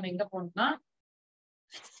அதுக்கப்புறம் நம்ம எங்க போகணும்னா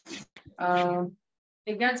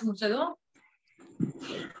ligands முடிச்சதும்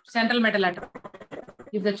central metal atom.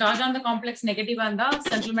 If the charge on the complex negative இருந்தா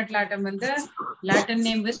சென்ட்ரல் மெட்டல் ஆட்டம் வந்து லாட்டின்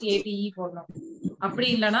நேம் வித் ATE போடணும். அப்படி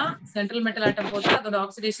இல்லைன்னா சென்ட்ரல் மெட்டல் ஆட்டம் போட்டு அதோட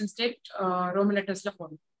ஆக்சிடேஷன் ஸ்டேட் ரோமன் லெட்டர்ஸ்ல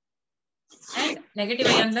போடணும். அண்ட் நெகட்டிவ்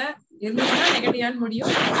அயன்ல இருந்துச்சுன்னா நெகட்டிவ் அயன்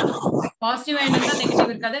முடியும். பாசிட்டிவ் அயன் இருந்தா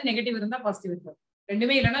நெகட்டிவ் இருக்காது, நெகட்டிவ் இருந்தா பாசிட்டிவ் இருக்காது.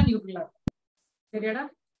 ரெண்டுமே இல்லைன்னா நியூட்ரலா இருக்கும். சரியாடா?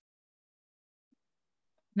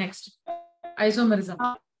 Next isomerism.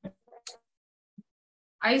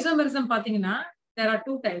 ஐசோமெரிசம் பாத்தீங்கன்னா there are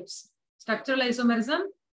two types, structural isomerism,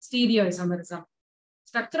 stereo isomerism.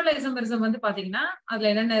 structural isomerism வந்து பாத்தீங்கன்னா அதுல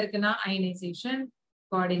என்னென்ன இருக்குன்னா ionisation,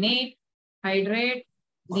 coordinate, hydrate,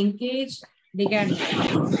 linkage, liganding.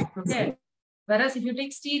 Okay. whereas if you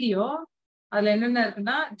take stereo அதுல என்னென்ன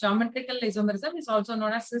இருக்குன்னா geometrical isomerism is also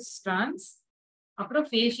known as cis trans, அப்புறம்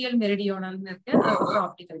facial meridional இருக்கு, அப்புறம்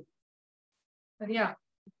optical. சரியா?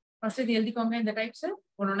 ஃபர்ஸ்ட் இது எழுதிக்கோங்க. இந்த டைப்ஸ்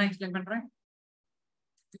ஒன்னொன்னா எக்ஸ்பிளைன் பண்றேன்.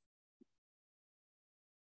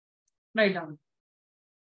 Write down.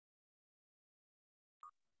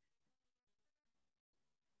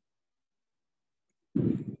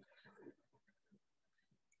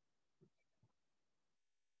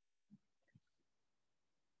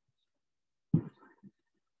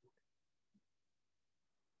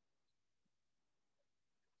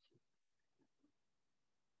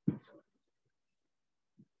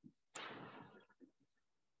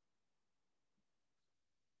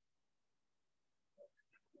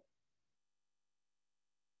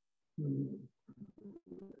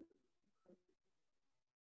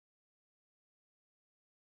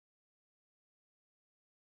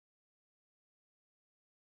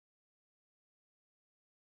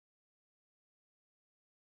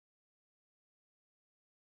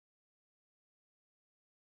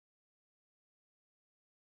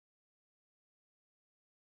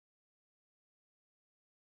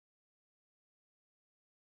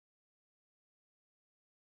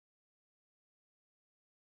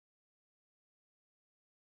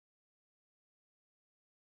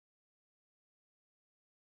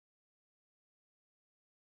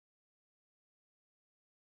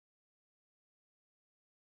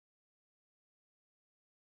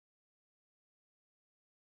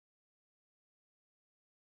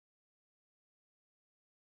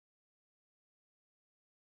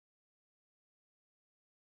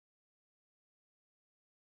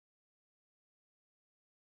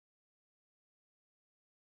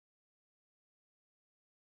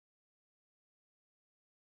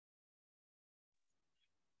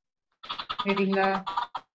 கேட்டீங்களா?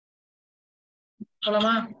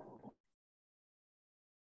 போலாமா?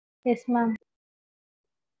 Yes, ma'am.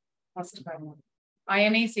 ஃபர்ஸ்ட் பாருங்க.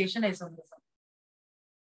 Ionisation isomerism.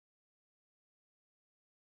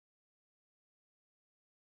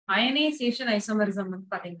 அயனைசேஷன் ஐசோமெரிசம்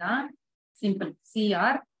வந்து பாத்தீங்கன்னா simple.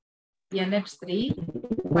 Cr NH3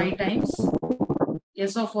 5 times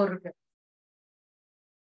SO4 இருக்கு.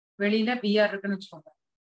 வெளியில Br இருக்குன்னு வச்சுக்கோங்க.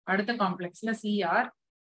 அடுத்த காம்ப்ளெக்ஸ்ல Cr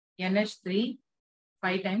NH3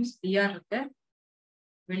 5 டைம்ஸ் Br இருக்கு.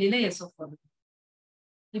 வெளியில SO4 இருக்கு.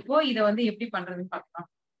 இப்போ இத வந்து எப்படி பண்றதுன்னு பார்க்கலாம்.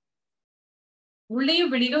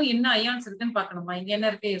 உள்ளேயும் வெளியிலும் என்ன அயான்ஸ் இருக்குன்னு பார்க்கணுமா? இங்க என்ன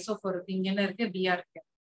இருக்கு? SO4 இருக்கு. இங்க என்ன இருக்கு? Br இருக்கு.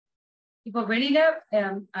 இப்போ வெளியில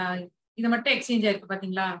இது மட்டும் எக்ஸ்சேஞ்ச் ஆயிருக்கு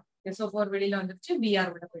பாத்தீங்களா? SO4 வெளியில வந்துருச்சு, Br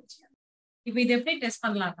உள்ள போயிடுச்சு. இப்போ இது எப்படி டெஸ்ட்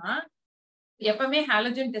பண்ணலாம்னா, எப்பவுமே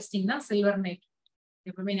ஹாலஜன் டெஸ்டிங்னா சில்வர் நைட்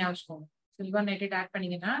எப்பவுமே ஞாபகம். சில்வர் நைட்ரேட் ஆட்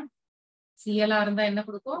பண்ணீங்கன்னா Cl இருந்தா என்ன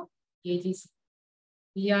கொடுக்கும்? AgC.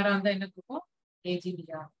 Br இருந்தா என்ன கொடுக்கும்?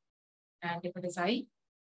 AgBr. and if it is I,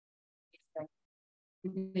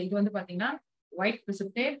 இது வந்து பாத்தீங்கன்னா white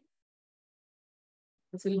precipitate,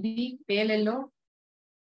 this will be pale yellow,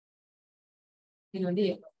 இது வந்து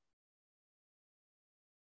yellow.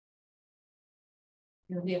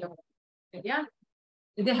 இது வந்து yellow. சரியா?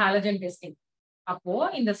 இது ஹாலஜன் டெஸ்டிங். அப்போ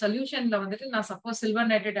இந்த சொல்யூஷன்ல வந்துட்டு நான் சப்போஸ்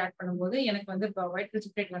சில்வர் நைட்ரேட் ஆட் பண்ணும்போது எனக்கு வந்து ஒயிட்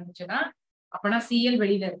பிரிசிபிடேட் வந்துச்சுன்னா அப்பனா Cl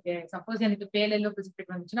வெளியில இருக்கு. சப்போஸ் எனக்கு பேல் எல்லோ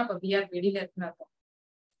பிரிசிபிடேட் வந்துச்சுன்னா அப்ப Br வெளியில இருக்குன்னு அர்த்தம்.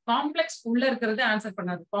 காம்ப்ளெக்ஸ் உள்ள இருக்கிறது ஆன்சர்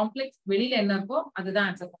பண்ணாது. காம்ப்ளெக்ஸ் வெளியில என்ன இருக்கோ அதுதான்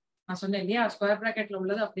ஆன்சர் பண்ணும். நான் சொன்னேன் இல்லையா, ஸ்கொயர் பிராக்கெட்ல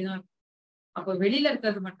உள்ளது அப்படிதான் இருக்கும். அப்போ வெளியில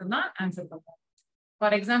இருக்கிறது மட்டும்தான் ஆன்சர் பண்ணும்.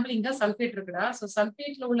 ஃபார் எக்ஸாம்பிள் இங்க சல்பேட் இருக்குடா. ஸோ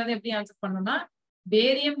சல்பேட்ல உள்ளதை எப்படி ஆன்சர் பண்ணணும்னா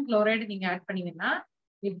பேரியம் குளோரைடு நீங்க ஆட் பண்ணீங்கன்னா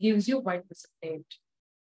it gives you white precipitate.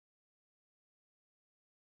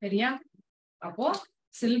 சரியா? அப்போ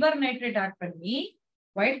சில்வர் நைட்ரேட் ஆட் பண்ணி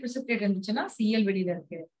ஒயிட் பிரிசிபிடேட் இருந்துச்சுன்னா Cl வெளியில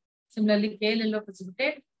இருக்கு. சிமிலர்லி பேல் yellow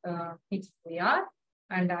precipitate Br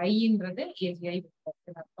and ஐன்றது AgI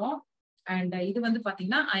அர்த்தம். அண்ட் இது வந்து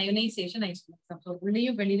பாத்தீங்கன்னா அயனைசேஷன் ஐசோமெரிசம். ஸோ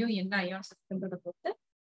உள்ளேயும் வெளியிலும் என்ன அயான்ஸ் இருக்குன்றத பொறுத்து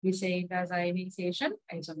we say it as ionization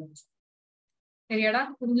isomerism. சரியாடா?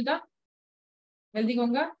 புரிஞ்சுதா?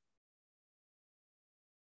 எழுதிக்கோங்க.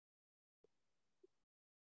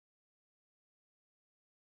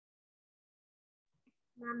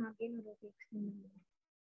 Ma'am, again,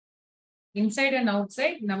 inside and out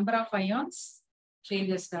side number of ions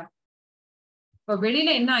changes தான். இப்போ வெளியில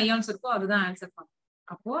என்ன அயான்ஸ் இருக்கோ அதுதான் ஆன்சர் பண்ணும்.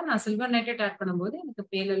 அப்போ நான் சில்வர் நைட்ரேட் ஆட் பண்ணும்போது எனக்கு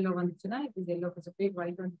பேல் எல்லோ வந்துச்சுன்னா, it is yellow precipitate,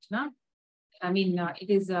 white வந்துச்சுன்னா ஐ mean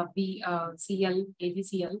it is BCl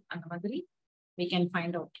AgCl அந்த மாதிரி we can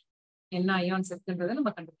find out என்ன அயான்ஸ் இருக்குன்றதை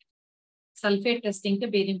நம்ம கண்டுபிடிக்கணும். சல்ஃபேட் டெஸ்டிங்க்கு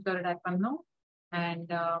பேரியம் குளோரைட் ஆட் பண்ணணும்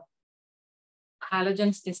and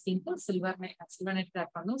halogens டெஸ்டிங்க்கு silver nitrate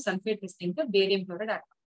add பண்ணணும். சல்ஃபேட் டெஸ்டிங்க்கு பேரியம் குளோரைட் ஆட்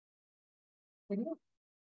பண்ணணும். சரியா?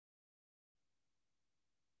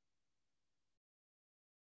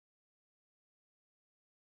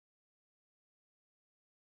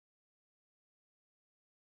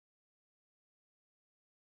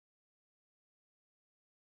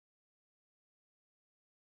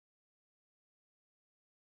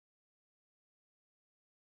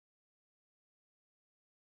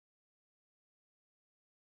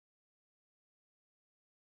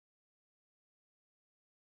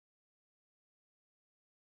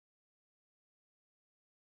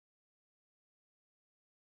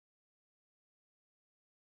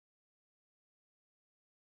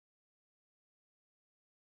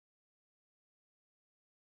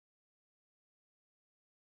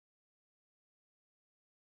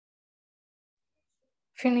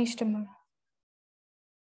 Finished, ma'am.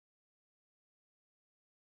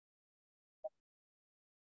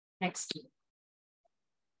 நெக்ஸ்ட்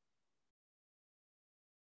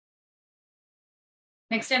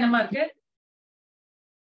என்னமா இருக்கு?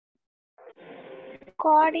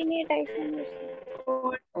 Coordinate isomerism.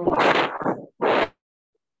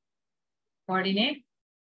 Coordinate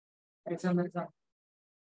isomerism.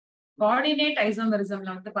 Coordinate ஐசோமெரிசம்ல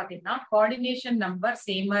வந்து பாத்தீங்கன்னா கோஆர்டினேஷன் நம்பர்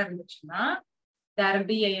சேமா இருந்துச்சுன்னா there will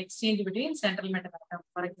be an exchange between central metal atom.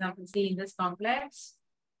 For example, see in this complex,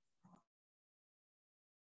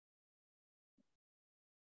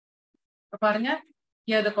 பாருங்க,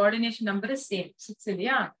 here the coordination number is same 6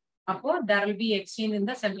 இல்லையா? அப்போ there will be exchange in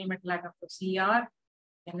the central metal atom. So Cr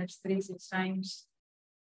NH3 6 times,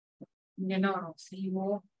 இங்க என்ன வரும்? CO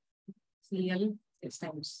Cl 6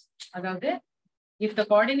 times. அதாவது if the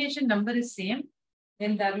coordination number is same,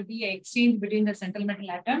 then there will be an exchange between the central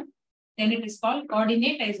metal atom. Then it is called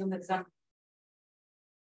coordinate isomerism.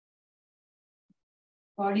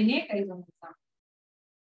 Coordinate isomerism.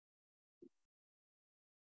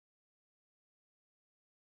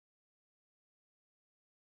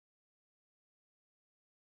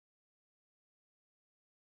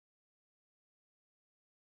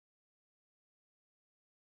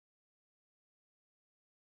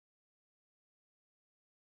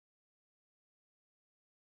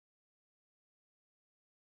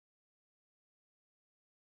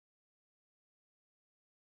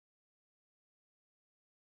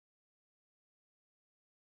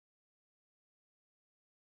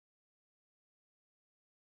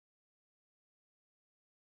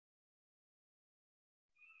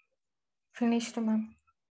 Finished, ma'am.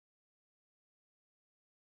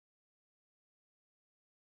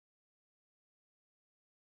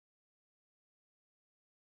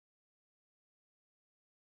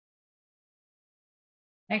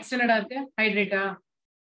 Next என்னடா இருக்கு? ஹைட்ரேட்டா?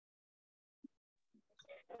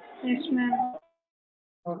 Yes, ma'am.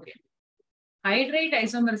 Okay. Hydrate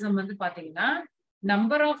isomerism வந்து பாத்தீங்கன்னா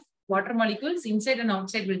number of water molecules inside and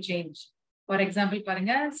outside will change. For example,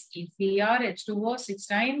 பாருங்க, if Cr H2O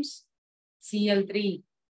 6 times Cl3,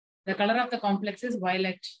 the color of the complex is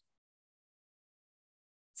violet.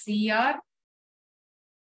 Cr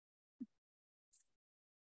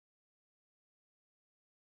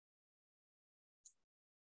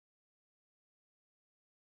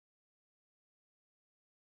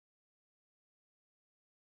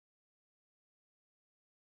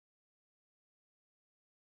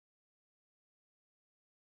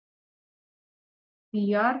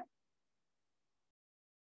Cr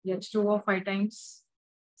H2O 5 times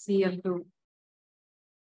Cl2.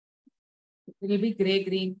 It will be gray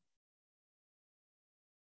green.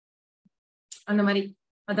 அந்த மாதிரி,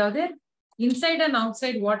 அதாவது inside and out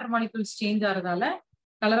side water molecules change ஆகிறதால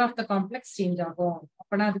colour of the complex change ஆகும்.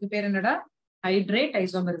 அப்பனா அதுக்கு பேர் என்னடா? Hydrate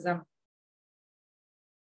isomerism.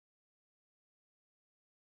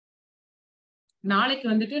 நாளைக்கு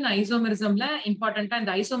வந்துட்டு நான் ஐசோமெரிசம்ல இம்பார்ட்டன்டா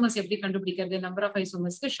இந்த ஐசோமர்ஸ் எப்படி கண்டுபிடிக்கிறது, நம்பர் ஆஃப்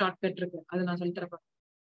ஐசோமர்ஸ்க்கு ஷார்ட் கட் இருக்கு, அது நான் சொல்லி தரப்பேன்.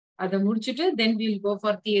 அதை முடிச்சுட்டு then will go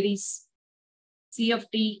for theories.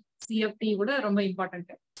 CFT கூட ரொம்ப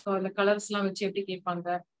இம்பார்ட்டன்ட். ஸோ அதில் கலர்ஸ் எல்லாம் வச்சு எப்படி கேட்பாங்க,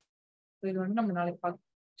 இது வந்து நம்ம நாளைக்கு பார்க்கலாம்.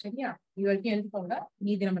 சரியா? இது வரைக்கும் எழுதிக்கோங்க,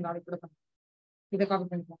 மீதி நம்ம நாளைக்கு கூட பண்ணலாம். இதை காப்பி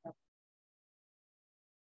பண்ணிக்கோங்க.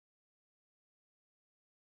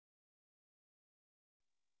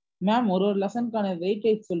 மேம் ஒரு லெசனுக்கான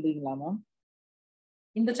வெயிட்டேஜ் சொல்றீங்களா மேம்?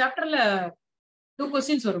 இந்த சாப்டர்ல 2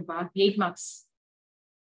 questions வரும்பா 8 marks.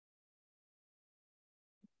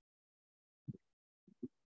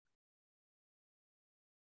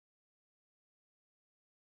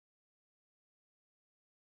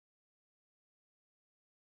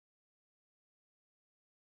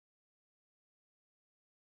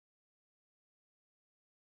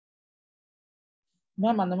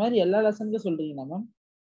 மேம் அந்த மாதிரி எல்லா லெசனுக்கும் சொல்றீங்களா மேம்?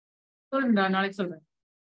 சொல்லுடா, நாளைக்கு சொல்றேன்.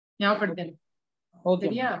 ஞாபகப்படுத்தேன். ஓகே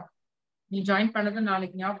சரியா? நீ ஜாயின் பண்ணது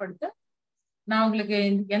நாளைக்கு ஞாபகப்படுத்து. நான் உங்களுக்கு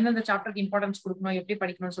எந்தெந்த சாப்டருக்கு இம்பார்ட்டன்ஸ் கொடுக்கணும், எப்படி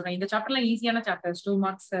படிக்கணும்னு சொல்றேன். இந்த சாப்டர்லாம் ஈஸியான சாப்டர்ஸ். 2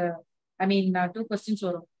 marks, ஐ மீன் 2 questions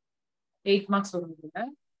வரும். 8 marks வரும். இதுல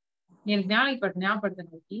நீ எனக்கு ஞாபகப்படுத்த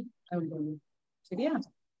நாளைக்கு. சரியா?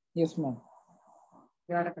 Yes ma'am.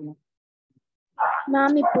 வியாழக்கிழமை.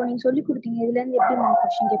 மேம் இப்போ நீங்க சொல்லி கொடுத்தீங்க, இதுல இருந்து எப்படி மேம்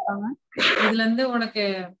क्वेश्चन கேட்பாங்க? இதுல இருந்து உனக்கு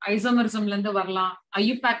ஐசோமரிசம்ல இருந்து வரலாம்,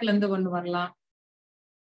 ஐயூபேக்ல இருந்து ஒண்ணு வரலாம்.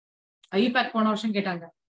 ஐயூபேக் போன வருஷம் கேட்டாங்க,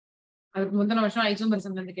 அதுக்கு முந்தின வருஷம்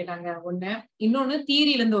ஐசோமரிசம்ல இருந்து கேட்டாங்க ஒண்ணு. இன்னொன்னு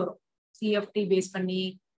தியரியில இருந்து வரும், சிஎஃப்டி பேஸ் பண்ணி.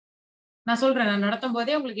 நான் சொல்றேன், நான் நடத்தும்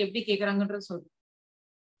போதே உங்களுக்கு எப்படி கேக்குறாங்கன்றது சொல்றேன்.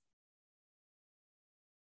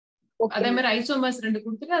 அதே மாதிரி ஐசோமர்ஸ் 2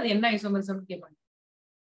 கொடுத்துட்டு அது என்ன ஐசோமரிசம் கேட்பாங்க.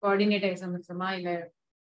 கோஆர்டினேட் ஐசோமரிசமா இல்ல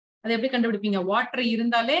அது எப்படி கண்டுபிடிப்பீங்க? வாட்டர்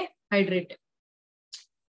இருந்தாலே ஹைட்ரேட்.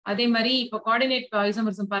 அதே மாதிரி இப்போ கோஆர்டினேட்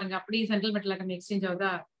ஐசோமரிசம் பாருங்க, அப்படியே சென்ட்ரல் மெட்டல் ஆட்டம் எக்ஸ்சேஞ்ச்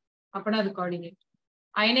ஆகுதா, அப்பனா அது கோஆர்டினேட்.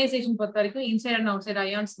 அயனைசேஷன் பொறுத்த வரைக்கும் inside and out side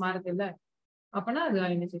ions மாறுது இல்ல, அப்பனா அது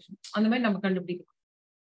அயனைசேஷன். அந்த மாதிரி நம்ம கண்டுபிடிக்கலாம்.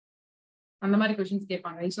 அந்த மாதிரி கொஸ்டின்ஸ்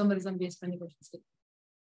கேட்பாங்க, ஐசோமரிசம் பேஸ் பண்ணி கொஸ்டின்ஸ் கேட்பாங்க.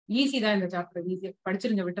 ஈஸி தான் இந்த சாப்டர், ஈஸியா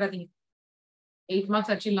படிச்சிருங்க, விட்டுறாதீங்க. 8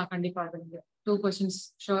 marks அடிச்சிடலாம் கண்டிப்பா. அது 2 questions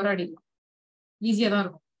ஷோரா அடிக்கலாம், ஈஸியா தான்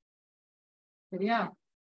இருக்கும். சரியா?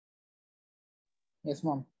 Yes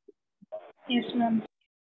ma'am. Yes ma'am.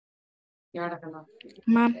 யாடக்கலாம்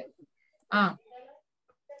ma'am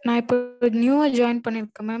நான் இப்போ நியூவா ஜாயின்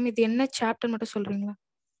பண்ணிருக்கேன் மேம். இது என்ன சாப்டர் மட்டும் சொல்றீங்களா?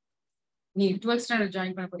 நீ 12th standard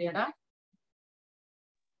ஜாயின் பண்ண போறியாடா?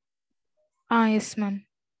 Yes ma'am.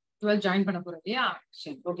 12 ஜாயின் பண்ண போறியா?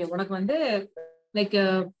 சரி, ஓகே. உனக்கு வந்து லைக்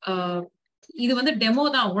இது வந்து டெமோ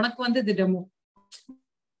தான். உனக்கு வந்து இது டெமோ.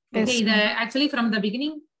 ஓகே, இத ஆக்சுவலி ஃப்ரம் த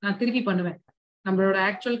பிகினிங் நான் திருப்பி பண்ணுவேன். நம்மளோட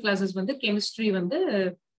ஆக்சுவல் கிளாஸஸ் வந்து கெமிஸ்ட்ரி வந்து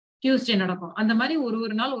டியூஸ்டே நடக்கும். அந்த மாதிரி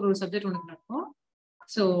ஒரு நாள் ஒரு சப்ஜெக்ட் உனக்கு நடக்கும்.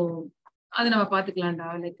 ஸோ அது நம்ம பாத்துக்கலாம்டா.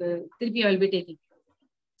 லைக் திருப்பி ஐ வில் பி டேக்கிங்.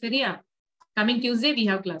 சரியா? Coming Tuesday we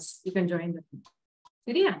have class, you can join that.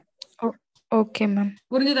 சரியா? Okay ma'am.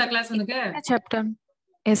 புரிஞ்சுதா கிளாஸ் உனக்கு? Chapter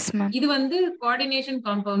yes ma'am. இது வந்து கோஆர்டினேஷன்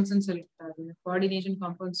காம்பவுண்ட்ஸ்னு சொல்லிட்டாரு. கோஆர்டினேஷன்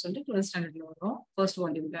காம்பவுண்ட்ஸ் வந்து 12th ஸ்டாண்டர்ட்ல வரும், ஃபர்ஸ்ட்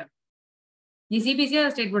வால்யூம்ல. நீ சிபிசியா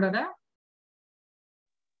state போர்டா?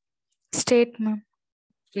 State ma'am.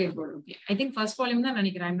 State board. Okay, I think first volume தான்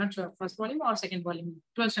நினைக்கிறேன். I'm not sure, first volume R second volume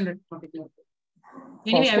 12th standard டாபிக்ல இருக்கு.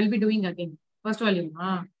 Anyway I will be doing again first volume.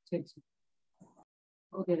 சரி சரி,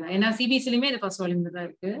 ஓகே தான். ஏன்னா சிபிஎஸ்சிலுமே இது ஃபர்ஸ்ட் வால்யூம்ல தான்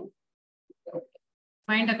இருக்கு.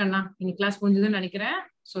 ஃபைண்டா கண்ணா, இன்னைக்கு கிளாஸ் புரிஞ்சுதுன்னு நினைக்கிறேன்.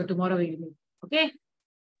 So tomorrow we will. Okay,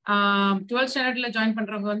 12th ஸ்டாண்டர்ட்ல ஜாயின்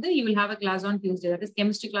பண்றவங்க வந்து you will have a class on Tuesday. That is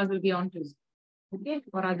chemistry class will be on Tuesday. Okay,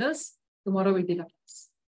 for others tomorrow will be the class.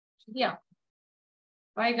 சரியா?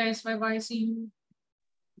 Bye guys, bye, see you.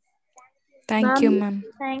 Thank you ma'am.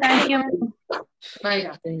 Thank you. Bye.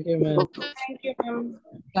 Thank you ma'am. Thank you, ma'am.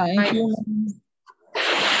 Thank you.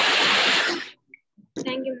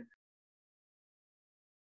 Thank you.